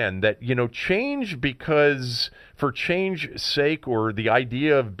understand that, change for change's sake, or the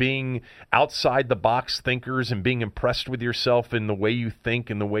idea of being outside the box thinkers and being impressed with yourself in the way you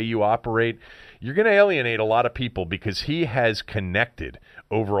think and the way you operate, you're going to alienate a lot of people, because he has connected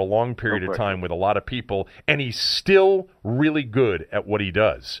over a long period of time with a lot of people, and he's still really good at what he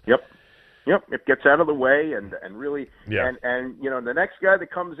does. Yep, it gets out of the way and really, and the next guy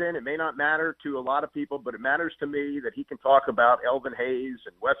that comes in, it may not matter to a lot of people, but it matters to me that he can talk about Elvin Hayes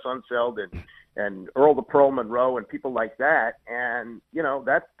and Wes Unseld and Earl the Pearl Monroe and people like that, and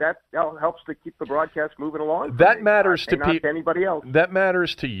that helps to keep the broadcast moving along. That matters to anybody else. That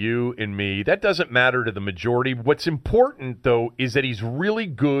matters to you and me. That doesn't matter to the majority. What's important, though, is that he's really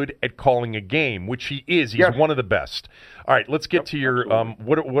good at calling a game, which he is. He's one of the best. All right, let's get to your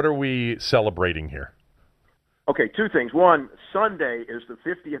what are we celebrating here? Okay, two things. One, Sunday is the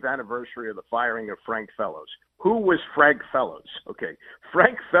 50th anniversary of the firing of Frank Fellows. Who was Frank Fellows? Okay,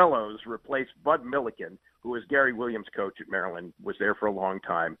 Frank Fellows replaced Bud Milliken, who was Gary Williams' coach at Maryland, was there for a long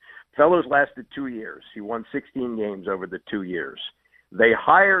time. Fellows lasted 2 years. He won 16 games over the 2 years. They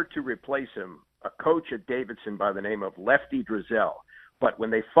hired to replace him a coach at Davidson by the name of Lefty Drizel. But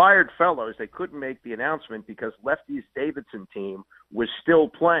when they fired Fellows, they couldn't make the announcement because Lefty's Davidson team was still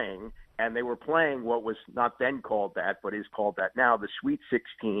playing, and they were playing what was not then called that, but is called that now, the Sweet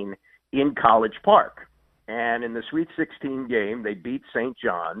 16 in College Park. And in the Sweet 16 game, they beat St.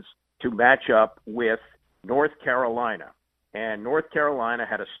 John's to match up with North Carolina. And North Carolina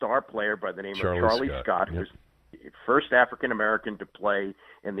had a star player by the name of Charlie Scott, who was the first African-American to play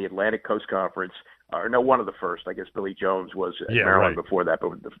in the Atlantic Coast Conference. Or no, one of the first. I guess Billy Jones was at Maryland before that,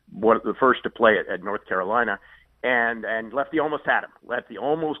 but one of the first to play at North Carolina. And Lefty almost had him. Lefty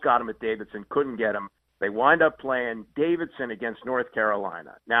almost got him at Davidson, couldn't get him. They wind up playing Davidson against North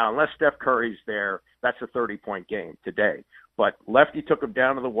Carolina. Now, unless Steph Curry's there, that's a 30-point game today. But Lefty took him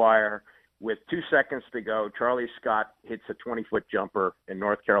down to the wire. With 2 seconds to go, Charlie Scott hits a 20-foot jumper, and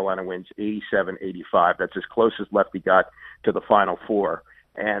North Carolina wins 87-85. That's as close as Lefty got to the Final Four.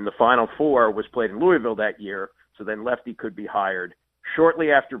 And the Final Four was played in Louisville that year, so then Lefty could be hired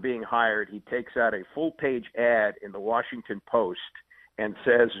shortly after being hired, he takes out a full-page ad in the Washington Post and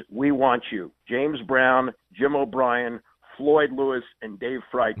says, "We want you. James Brown, Jim O'Brien, Floyd Lewis, and Dave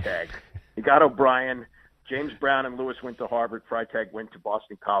Freitag." You got O'Brien. James Brown and Lewis went to Harvard. Freitag went to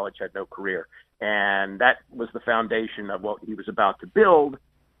Boston College, had no career. And that was the foundation of what he was about to build,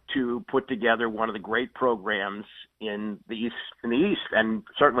 to put together one of the great programs in the East, and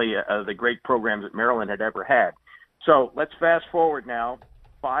certainly the great programs that Maryland had ever had. So let's fast forward now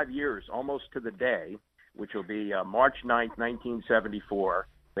 5 years, almost to the day, which will be March 9th, 1974.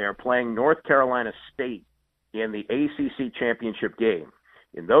 They are playing North Carolina State in the ACC championship game.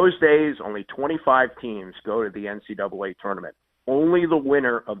 In those days, only 25 teams go to the NCAA tournament. Only the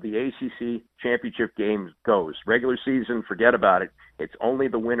winner of the ACC championship game goes. Regular season, forget about it. It's only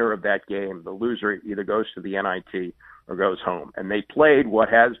the winner of that game. The loser either goes to the NIT or goes home. And they played what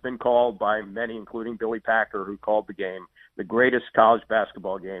has been called by many, including Billy Packer, who called the game, the greatest college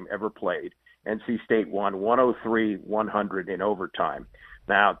basketball game ever played. NC State won 103-100 in overtime.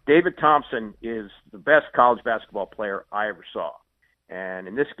 Now, David Thompson is the best college basketball player I ever saw. And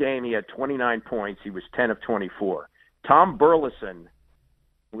in this game, he had 29 points. He was 10 of 24. Tom Burleson,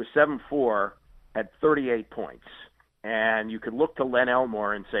 who was 7'4", had 38 points. And you could look to Len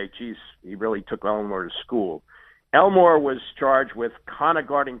Elmore and say, geez, he really took Elmore to school. Elmore was charged with kind of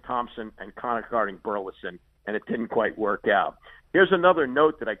guarding Thompson and kind of guarding Burleson, and it didn't quite work out. Here's another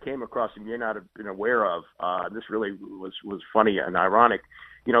note that I came across and you may not have been aware of. This really was funny and ironic.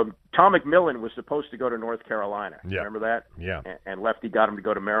 You know, Tom McMillan was supposed to go to North Carolina. Yeah. Remember that? Yeah. And Lefty got him to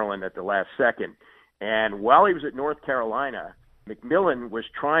go to Maryland at the last second. And while he was at North Carolina, McMillan was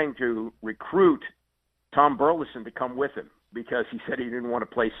trying to recruit Tom Burleson to come with him because he said he didn't want to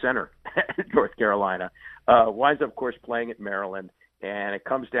play center at North Carolina. Winds up, of course, playing at Maryland. And it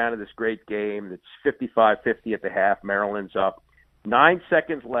comes down to this great game. It's 55-50 at the half. Maryland's up. 9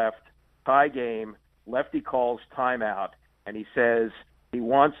 seconds left, tie game. Lefty calls timeout, and he says he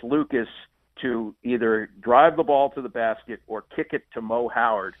wants Lucas to either drive the ball to the basket or kick it to Mo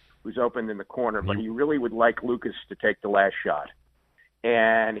Howard, who's open in the corner, but he really would like Lucas to take the last shot.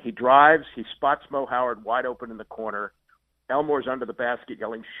 And he drives, he spots Mo Howard wide open in the corner. Elmore's under the basket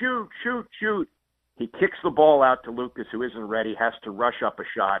yelling, shoot, shoot, shoot. He kicks the ball out to Lucas, who isn't ready, has to rush up a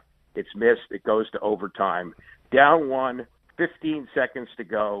shot. It's missed. It goes to overtime. Down 1, 15 seconds to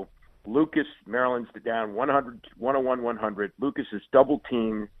go. Lucas, Maryland's down 101-100. Lucas is double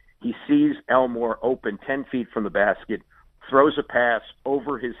teamed. He sees Elmore open 10 feet from the basket, throws a pass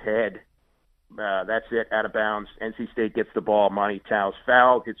over his head. That's it, out of bounds. NC State gets the ball. Monty Tow's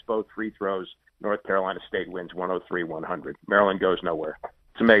foul, hits both free throws. North Carolina State wins 103-100. Maryland goes nowhere.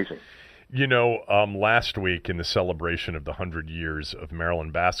 It's amazing. You know, last week in the celebration of the 100 years of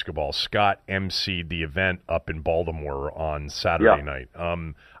Maryland basketball, Scott emceed the event up in Baltimore on Saturday night.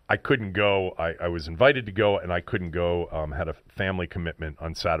 I couldn't go. I was invited to go, and I couldn't go. Had a family commitment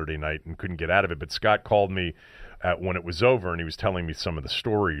on Saturday night and couldn't get out of it. But Scott called me when it was over, and he was telling me some of the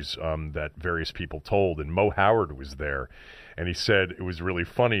stories that various people told. And Mo Howard was there, and he said it was really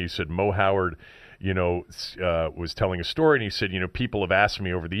funny. He said Mo Howard, you know, was telling a story, and he said, you know, people have asked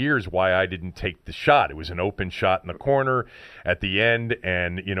me over the years why I didn't take the shot. It was an open shot in the corner at the end,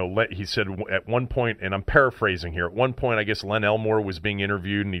 and, you know, he said at one point, and I'm paraphrasing here, at one point I guess Len Elmore was being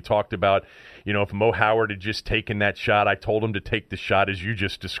interviewed, and he talked about, you know, if Mo Howard had just taken that shot, I told him to take the shot as you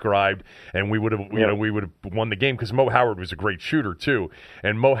just described, and we would have, you know, we would have won the game, because Mo Howard was a great shooter too.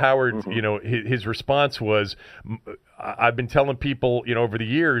 And Mo Howard, you know, his response was, I've been telling people, you know, over the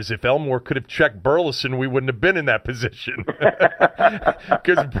years, if Elmore could have checked Burleson, we wouldn't have been in that position,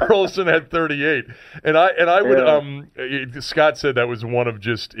 because Burleson had 38. And I would, Scott said that was one of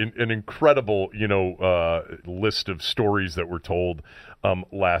just an incredible, you know, list of stories that were told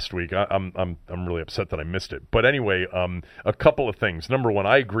last week. I'm really upset that I missed it. But anyway, a couple of things. Number one,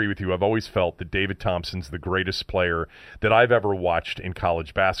 I agree with you. I've always felt that David Thompson's the greatest player that I've ever watched in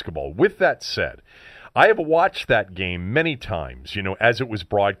college basketball. With that said, I have watched that game many times, you know, as it was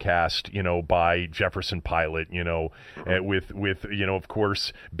broadcast, you know, by Jefferson Pilot, you know, with you know, of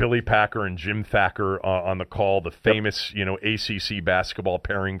course, Billy Packer and Jim Thacker on the call, the famous, you know, ACC basketball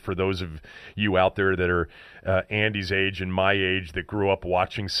pairing for those of you out there that are Andy's age and my age that grew up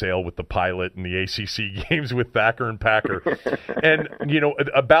watching Sale with the Pilot and the ACC games with Thacker and Packer. And, you know,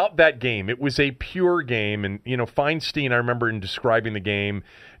 about that game, it was a pure game. And, you know, Feinstein, I remember in describing the game,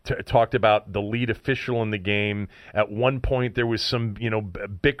 talked about the lead official in the game. At one point, there was some, you know,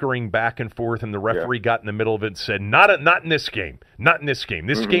 bickering back and forth, and the referee got in the middle of it and said, not in this game. Not in this game.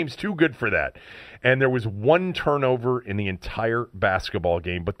 This game's too good for that. And there was one turnover in the entire basketball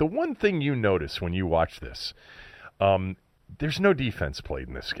game. But the one thing you notice when you watch this, there's no defense played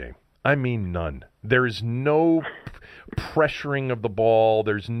in this game. I mean, none. There is no pressuring of the ball.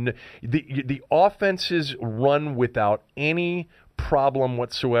 There's the offenses run without any problem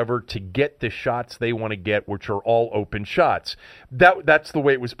whatsoever to get the shots they want to get, which are all open shots. That's the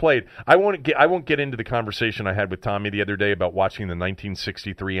way it was played. I won't get into the conversation I had with Tommy the other day about watching the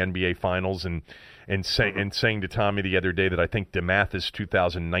 1963 NBA Finals and saying to Tommy the other day that I think DeMathis'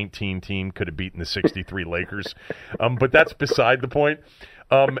 2019 team could have beaten the 63 Lakers. But that's beside the point.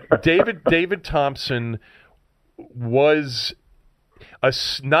 David Thompson was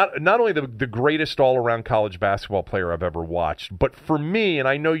not only the greatest all-around college basketball player I've ever watched, but for me, and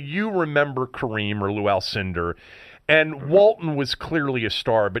I know you remember Kareem or Lou Alcindor, and Walton was clearly a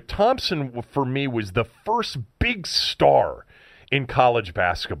star, but Thompson, for me, was the first big star in college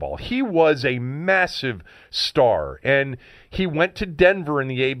basketball. He was a massive star, and he went to Denver in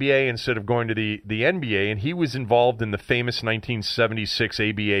the ABA instead of going to the NBA, and he was involved in the famous 1976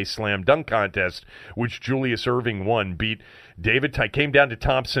 ABA slam dunk contest, which Julius Erving won, beat David. I came down to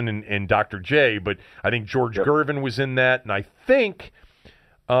Thompson and Dr. J, but I think George Gervin was in that, and I think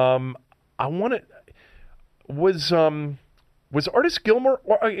was Artis Gilmore?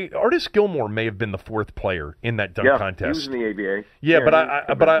 Artis Gilmore may have been the fourth player in that dunk contest. He was in the ABA. Yeah,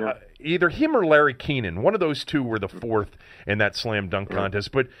 but either him or Larry Keenan, one of those two were the fourth in that slam dunk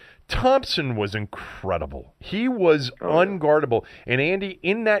contest. But Thompson was incredible. He was unguardable. And Andy,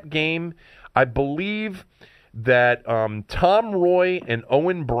 in that game, I believe that Tom Roy and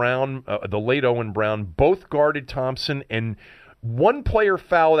Owen Brown, the late Owen Brown, both guarded Thompson, and one player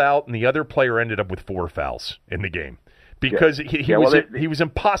fouled out, and the other player ended up with 4 fouls in the game. Because he was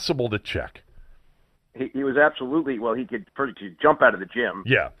impossible to check. He was absolutely, he could jump out of the gym.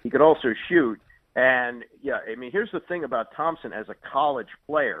 Yeah. He could also shoot. And, I mean, here's the thing about Thompson as a college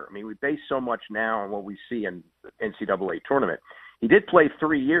player. I mean, we base so much now on what we see in the NCAA tournament. He did play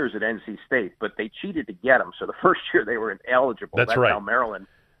 3 years at NC State, but they cheated to get him. So the first year they were ineligible. That's right. How Maryland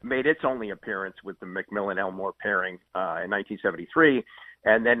made its only appearance with the McMillan-Elmore pairing in 1973.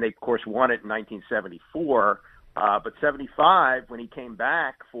 And then they, of course, won it in 1974. But 75, when he came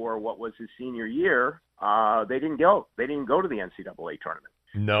back for what was his senior year, they didn't go. They didn't go to the NCAA tournament.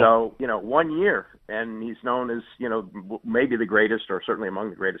 No. So, 1 year, and he's known as, maybe the greatest or certainly among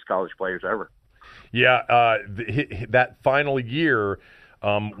the greatest college players ever. Yeah, that final year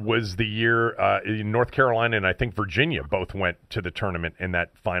was the year in North Carolina and I think Virginia both went to the tournament in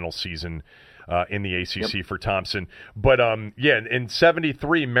that final season in the ACC for Thompson. But, in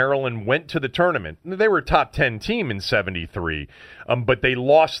 73, Maryland went to the tournament. They were a top 10 team in 73, but they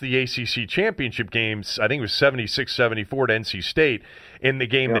lost the ACC championship games, I think it was 76-74 to NC State, in the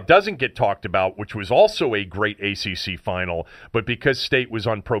game that doesn't get talked about, which was also a great ACC final. But because State was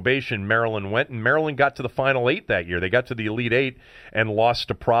on probation, Maryland went, and Maryland got to the Final 8 that year. They got to the Elite 8 and lost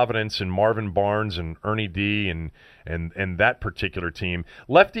to Providence and Marvin Barnes and Ernie D and that particular team.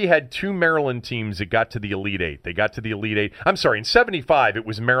 Lefty had 2 Maryland teams that got to the Elite 8. They got to the Elite 8. I'm sorry, in 75, it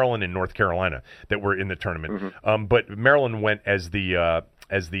was Maryland and North Carolina that were in the tournament. But Maryland went as the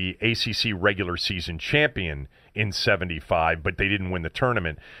ACC regular season champion in 75, but they didn't win the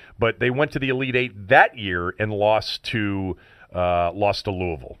tournament. But they went to the Elite 8 that year and lost to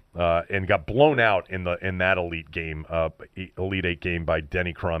Louisville and got blown out in that Elite 8 game by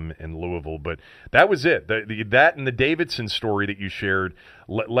Denny Crum in Louisville. But that was it. That and the Davidson story that you shared.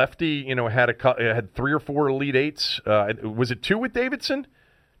 Lefty, had 3 or 4 Elite 8s. Was it 2 with Davidson?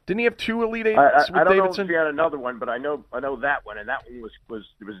 Didn't he have 2 Elite 8s with Davidson? I don't know if he had another one, but I know that one, and that one was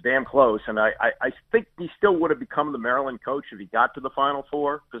damn close. And I think he still would have become the Maryland coach if he got to the Final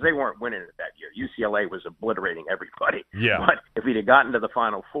Four, because they weren't winning it that year. UCLA was obliterating everybody. Yeah. But if he'd have gotten to the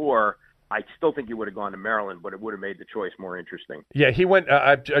Final Four, I still think he would have gone to Maryland, but it would have made the choice more interesting. Yeah, he went.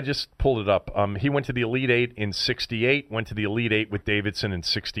 I just pulled it up. He went to the Elite 8 in 68, went to the Elite 8 with Davidson in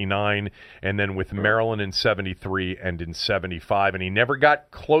 69, and then with Maryland in 73 and in 75. And he never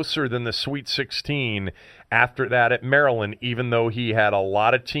got closer than the Sweet 16 after that at Maryland, even though he had a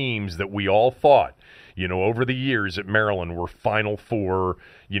lot of teams that we all thought, over the years at Maryland were Final Four,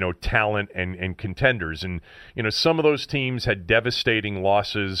 talent and contenders. And, some of those teams had devastating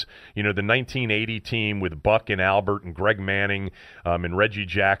losses. The 1980 team with Buck and Albert and Greg Manning and Reggie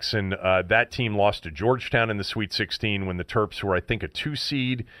Jackson, that team lost to Georgetown in the Sweet 16 when the Terps were, I think, a 2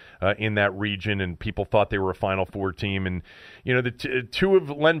 seed in that region, and people thought they were a Final Four team. And, the 2 of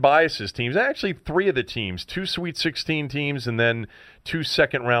Len Bias's teams, actually 3 of the teams, 2 Sweet 16 teams and then 2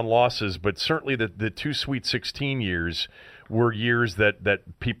 second-round losses, but certainly the 2 Sweet 16 years were years that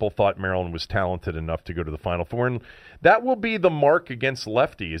people thought Maryland was talented enough to go to the Final Four. And that will be the mark against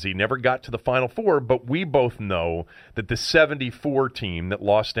Lefty, is he never got to the Final Four. But we both know that the 74 team that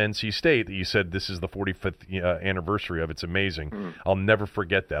lost NC State, that you said this is the 45th anniversary of, it's amazing. I'll never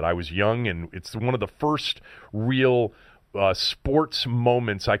forget that. I was young, and it's one of the first real sports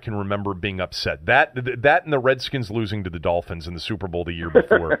moments I can remember being upset. That and the Redskins losing to the Dolphins in the Super Bowl the year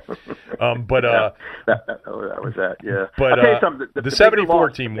before. That was that. Yeah. But I'll tell you something, the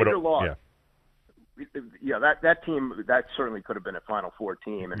 74 team would have. Yeah, that team, that certainly could have been a Final Four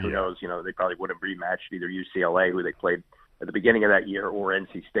team, and who knows, they probably would have rematched either UCLA, who they played at the beginning of that year, or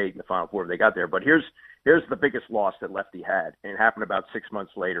NC State in the Final Four if they got there. But here's the biggest loss that Lefty had, and it happened about 6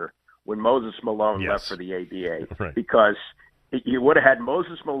 months later when Moses Malone left for the ABA, right. Because you would have had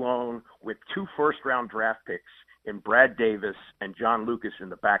Moses Malone with 2 first-round draft picks in Brad Davis and John Lucas in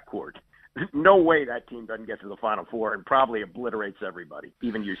the backcourt. No way that team doesn't get to the Final Four and probably obliterates everybody,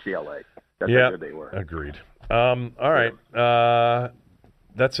 even UCLA. That's how good they were. Agreed. All right.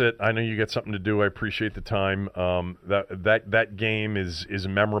 That's it. I know you got something to do. I appreciate the time. That game is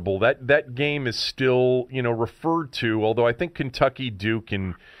memorable. That game is still referred to, although I think Kentucky Duke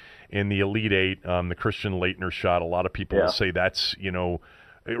in the Elite Eight, the Christian Laettner shot, a lot of people will say that's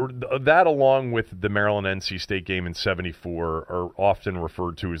that along with the Maryland NC State game in '74 are often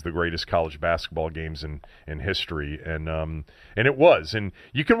referred to as the greatest college basketball games in history, and it was. And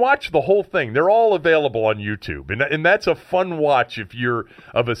you can watch the whole thing; they're all available on YouTube, and that's a fun watch if you're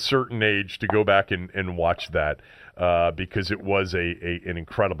of a certain age to go back and watch that because it was an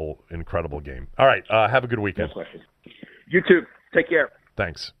incredible game. All right, have a good weekend. You too. Take care.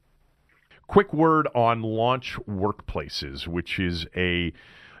 Thanks. Quick word on Launch Workplaces, which is an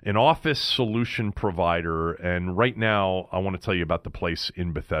office solution provider. And right now, I want to tell you about the place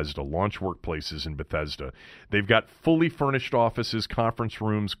in Bethesda, Launch Workplaces in Bethesda. They've got fully furnished offices, conference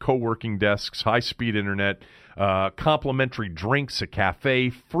rooms, co-working desks, high-speed internet, complimentary drinks, a cafe,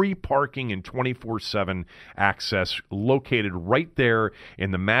 free parking, and 24/7 access located right there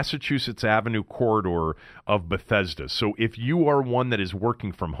in the Massachusetts Avenue corridor of Bethesda. So if you are one that is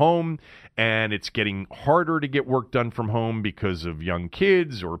working from home and it's getting harder to get work done from home because of young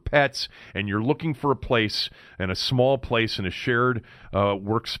kids or pets, and you're looking for a place, and a small place in a shared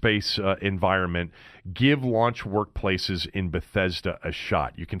workspace environment, give Launch Workplaces in Bethesda a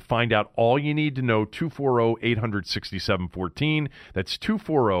shot. You can find out all you need to know, 240-800-6714. That's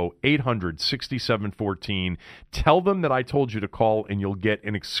 240-800-6714. Tell them that I told you to call, and you'll get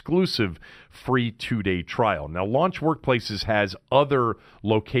an exclusive free 2-day trial. Now, Launch Workplaces has other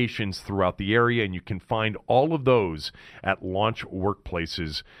locations throughout the area, and you can find all of those at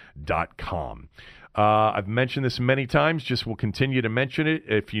launchworkplaces.com. I've mentioned this many times, just will continue to mention it.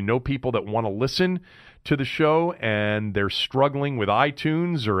 If you know people that want to listen to the show and they're struggling with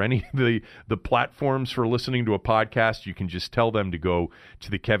iTunes or any of the platforms for listening to a podcast, you can just tell them to go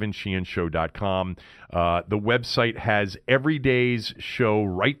to thekevinsheehanshow.com. The website has every day's show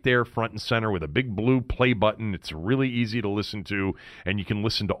right there front and center with a big blue play button. It's really easy to listen to, and you can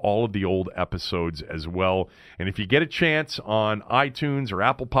listen to all of the old episodes as well. And if you get a chance on iTunes or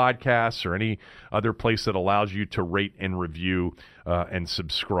Apple Podcasts or any other place that allows you to rate and review and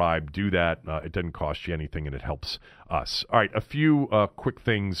subscribe, do that. It doesn't cost you anything, and it helps us. All right, a few quick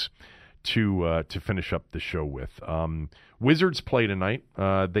things to finish up the show with. Wizards play tonight.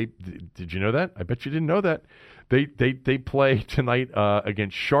 Did you know that? I bet you didn't know that. They play tonight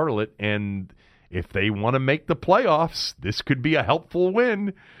against Charlotte, and if they want to make the playoffs, this could be a helpful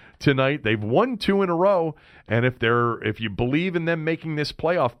win tonight. They've won 2 in a row, and if you believe in them making this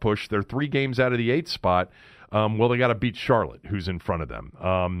playoff push, they're 3 games out of the 8th spot. Well, they got to beat Charlotte, who's in front of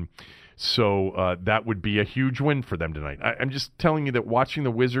them. So that would be a huge win for them tonight. I'm just telling you that watching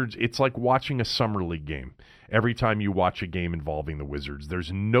the Wizards, it's like watching a summer league game. Every time you watch a game involving the Wizards,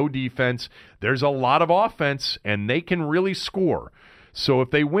 there's no defense. There's a lot of offense, and they can really score. So if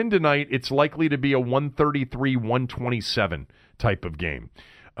they win tonight, it's likely to be a 133-127 type of game.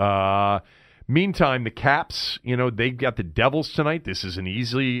 Meantime, the Caps, they've got the Devils tonight. This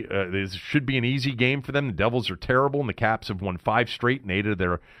should be an easy game for them. The Devils are terrible, and the Caps have won 5 straight and 8 of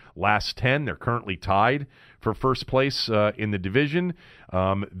their last 10. They're currently tied for first place in the division.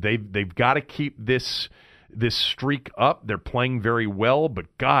 They've got to keep this streak up. They're playing very well,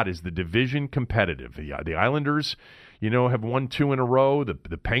 but God, is the division competitive. The Islanders, have won 2 in a row.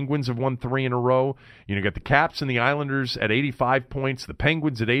 The Penguins have won 3 in a row. You got the Caps and the Islanders at 85 points, the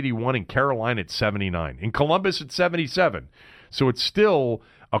Penguins at 81, and Carolina at 79, and Columbus at 77. So it's still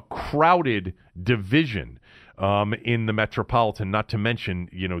a crowded division. in the Metropolitan, not to mention,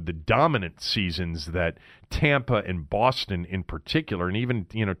 the dominant seasons that Tampa and Boston in particular, and even,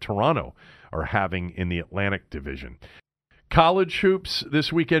 Toronto are having in the Atlantic Division. College hoops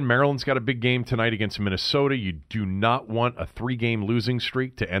this weekend. Maryland's got a big game tonight against Minnesota. You do not want a 3-game losing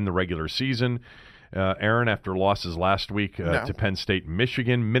streak to end the regular season. Aaron, after losses last week to Penn State and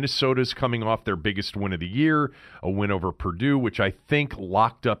Michigan. Minnesota's coming off their biggest win of the year, a win over Purdue, which I think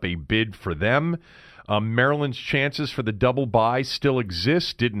locked up a bid for them. Maryland's chances for the double bye still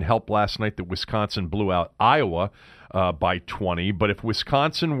exist. Didn't help last night that Wisconsin blew out Iowa by 20. But if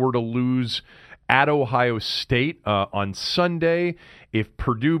Wisconsin were to lose at Ohio State on Sunday, if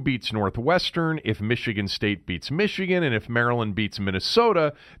Purdue beats Northwestern, if Michigan State beats Michigan, and if Maryland beats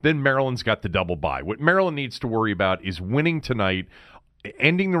Minnesota, then Maryland's got the double bye. What Maryland needs to worry about is winning tonight,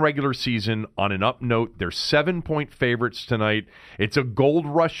 ending the regular season on an up note. They're 7-point favorites tonight. It's a gold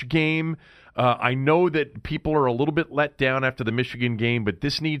rush game. I know that people are a little bit let down after the Michigan game, but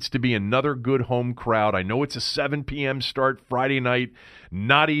this needs to be another good home crowd. I know it's a 7 p.m. start Friday night,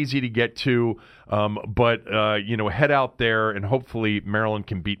 not easy to get to, but head out there and hopefully Maryland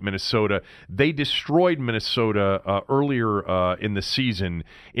can beat Minnesota. They destroyed Minnesota earlier in the season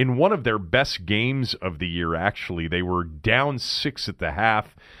in one of their best games of the year, actually. They were down 6 at the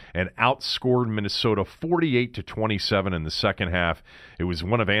half and outscored Minnesota 48-27 in the second half. It was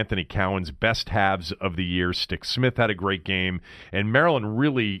one of Anthony Cowan's best halves of the year. Stick Smith had a great game, and Maryland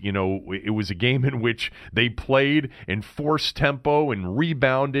really, it was a game in which they played and forced tempo and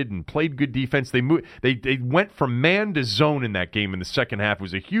rebounded and played good defense. They went from man to zone in that game in the second half. It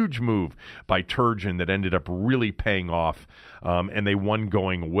was a huge move by Turgeon that ended up really paying off, and they won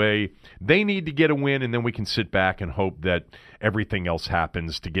going away. They need to get a win, and then we can sit back and hope that everything else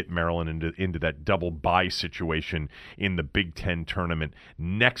happens to get Maryland into that double bye situation in the Big Ten tournament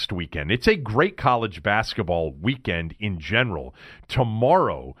next weekend. It's a great college basketball weekend in general.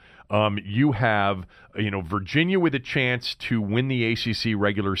 Tomorrow, you have Virginia with a chance to win the ACC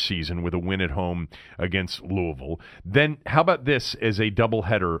regular season with a win at home against Louisville. Then how about this as a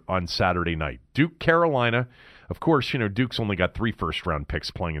doubleheader on Saturday night? Duke, Carolina. Of course, Duke's only got 3 first-round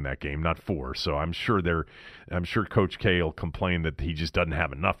picks playing in that game, not 4. So I'm sure Coach K will complain that he just doesn't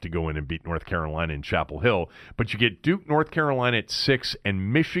have enough to go in and beat North Carolina in Chapel Hill. But you get Duke, North Carolina at 6,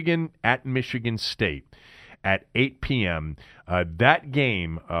 and Michigan at Michigan State at 8 p.m. That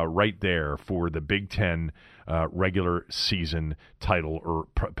game right there for the Big Ten regular season title, or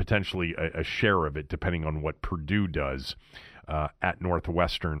potentially a share of it, depending on what Purdue does at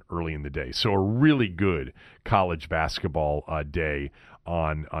Northwestern early in the day. So a really good college basketball day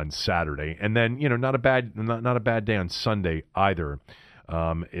on Saturday, and then not a bad day on Sunday either.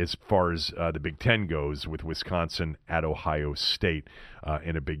 As far as the Big Ten goes, with Wisconsin at Ohio State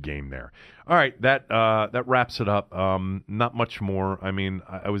in a big game there. All right, that wraps it up. Not much more. I mean,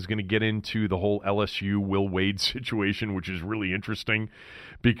 I was going to get into the whole LSU Will Wade situation, which is really interesting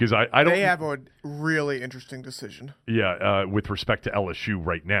because I don't. They have a really interesting decision. Yeah, with respect to LSU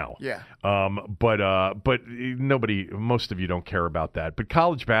right now. Yeah. But most of you don't care about that. But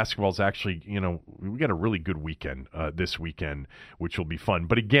college basketball is actually, we got a really good weekend this weekend, which will be fun.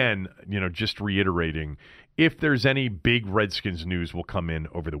 But again, just reiterating, if there's any big Redskins news, we'll come in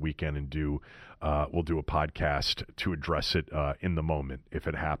over the weekend and we'll do a podcast to address it in the moment if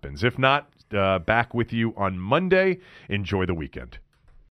it happens. If not, back with you on Monday. Enjoy the weekend.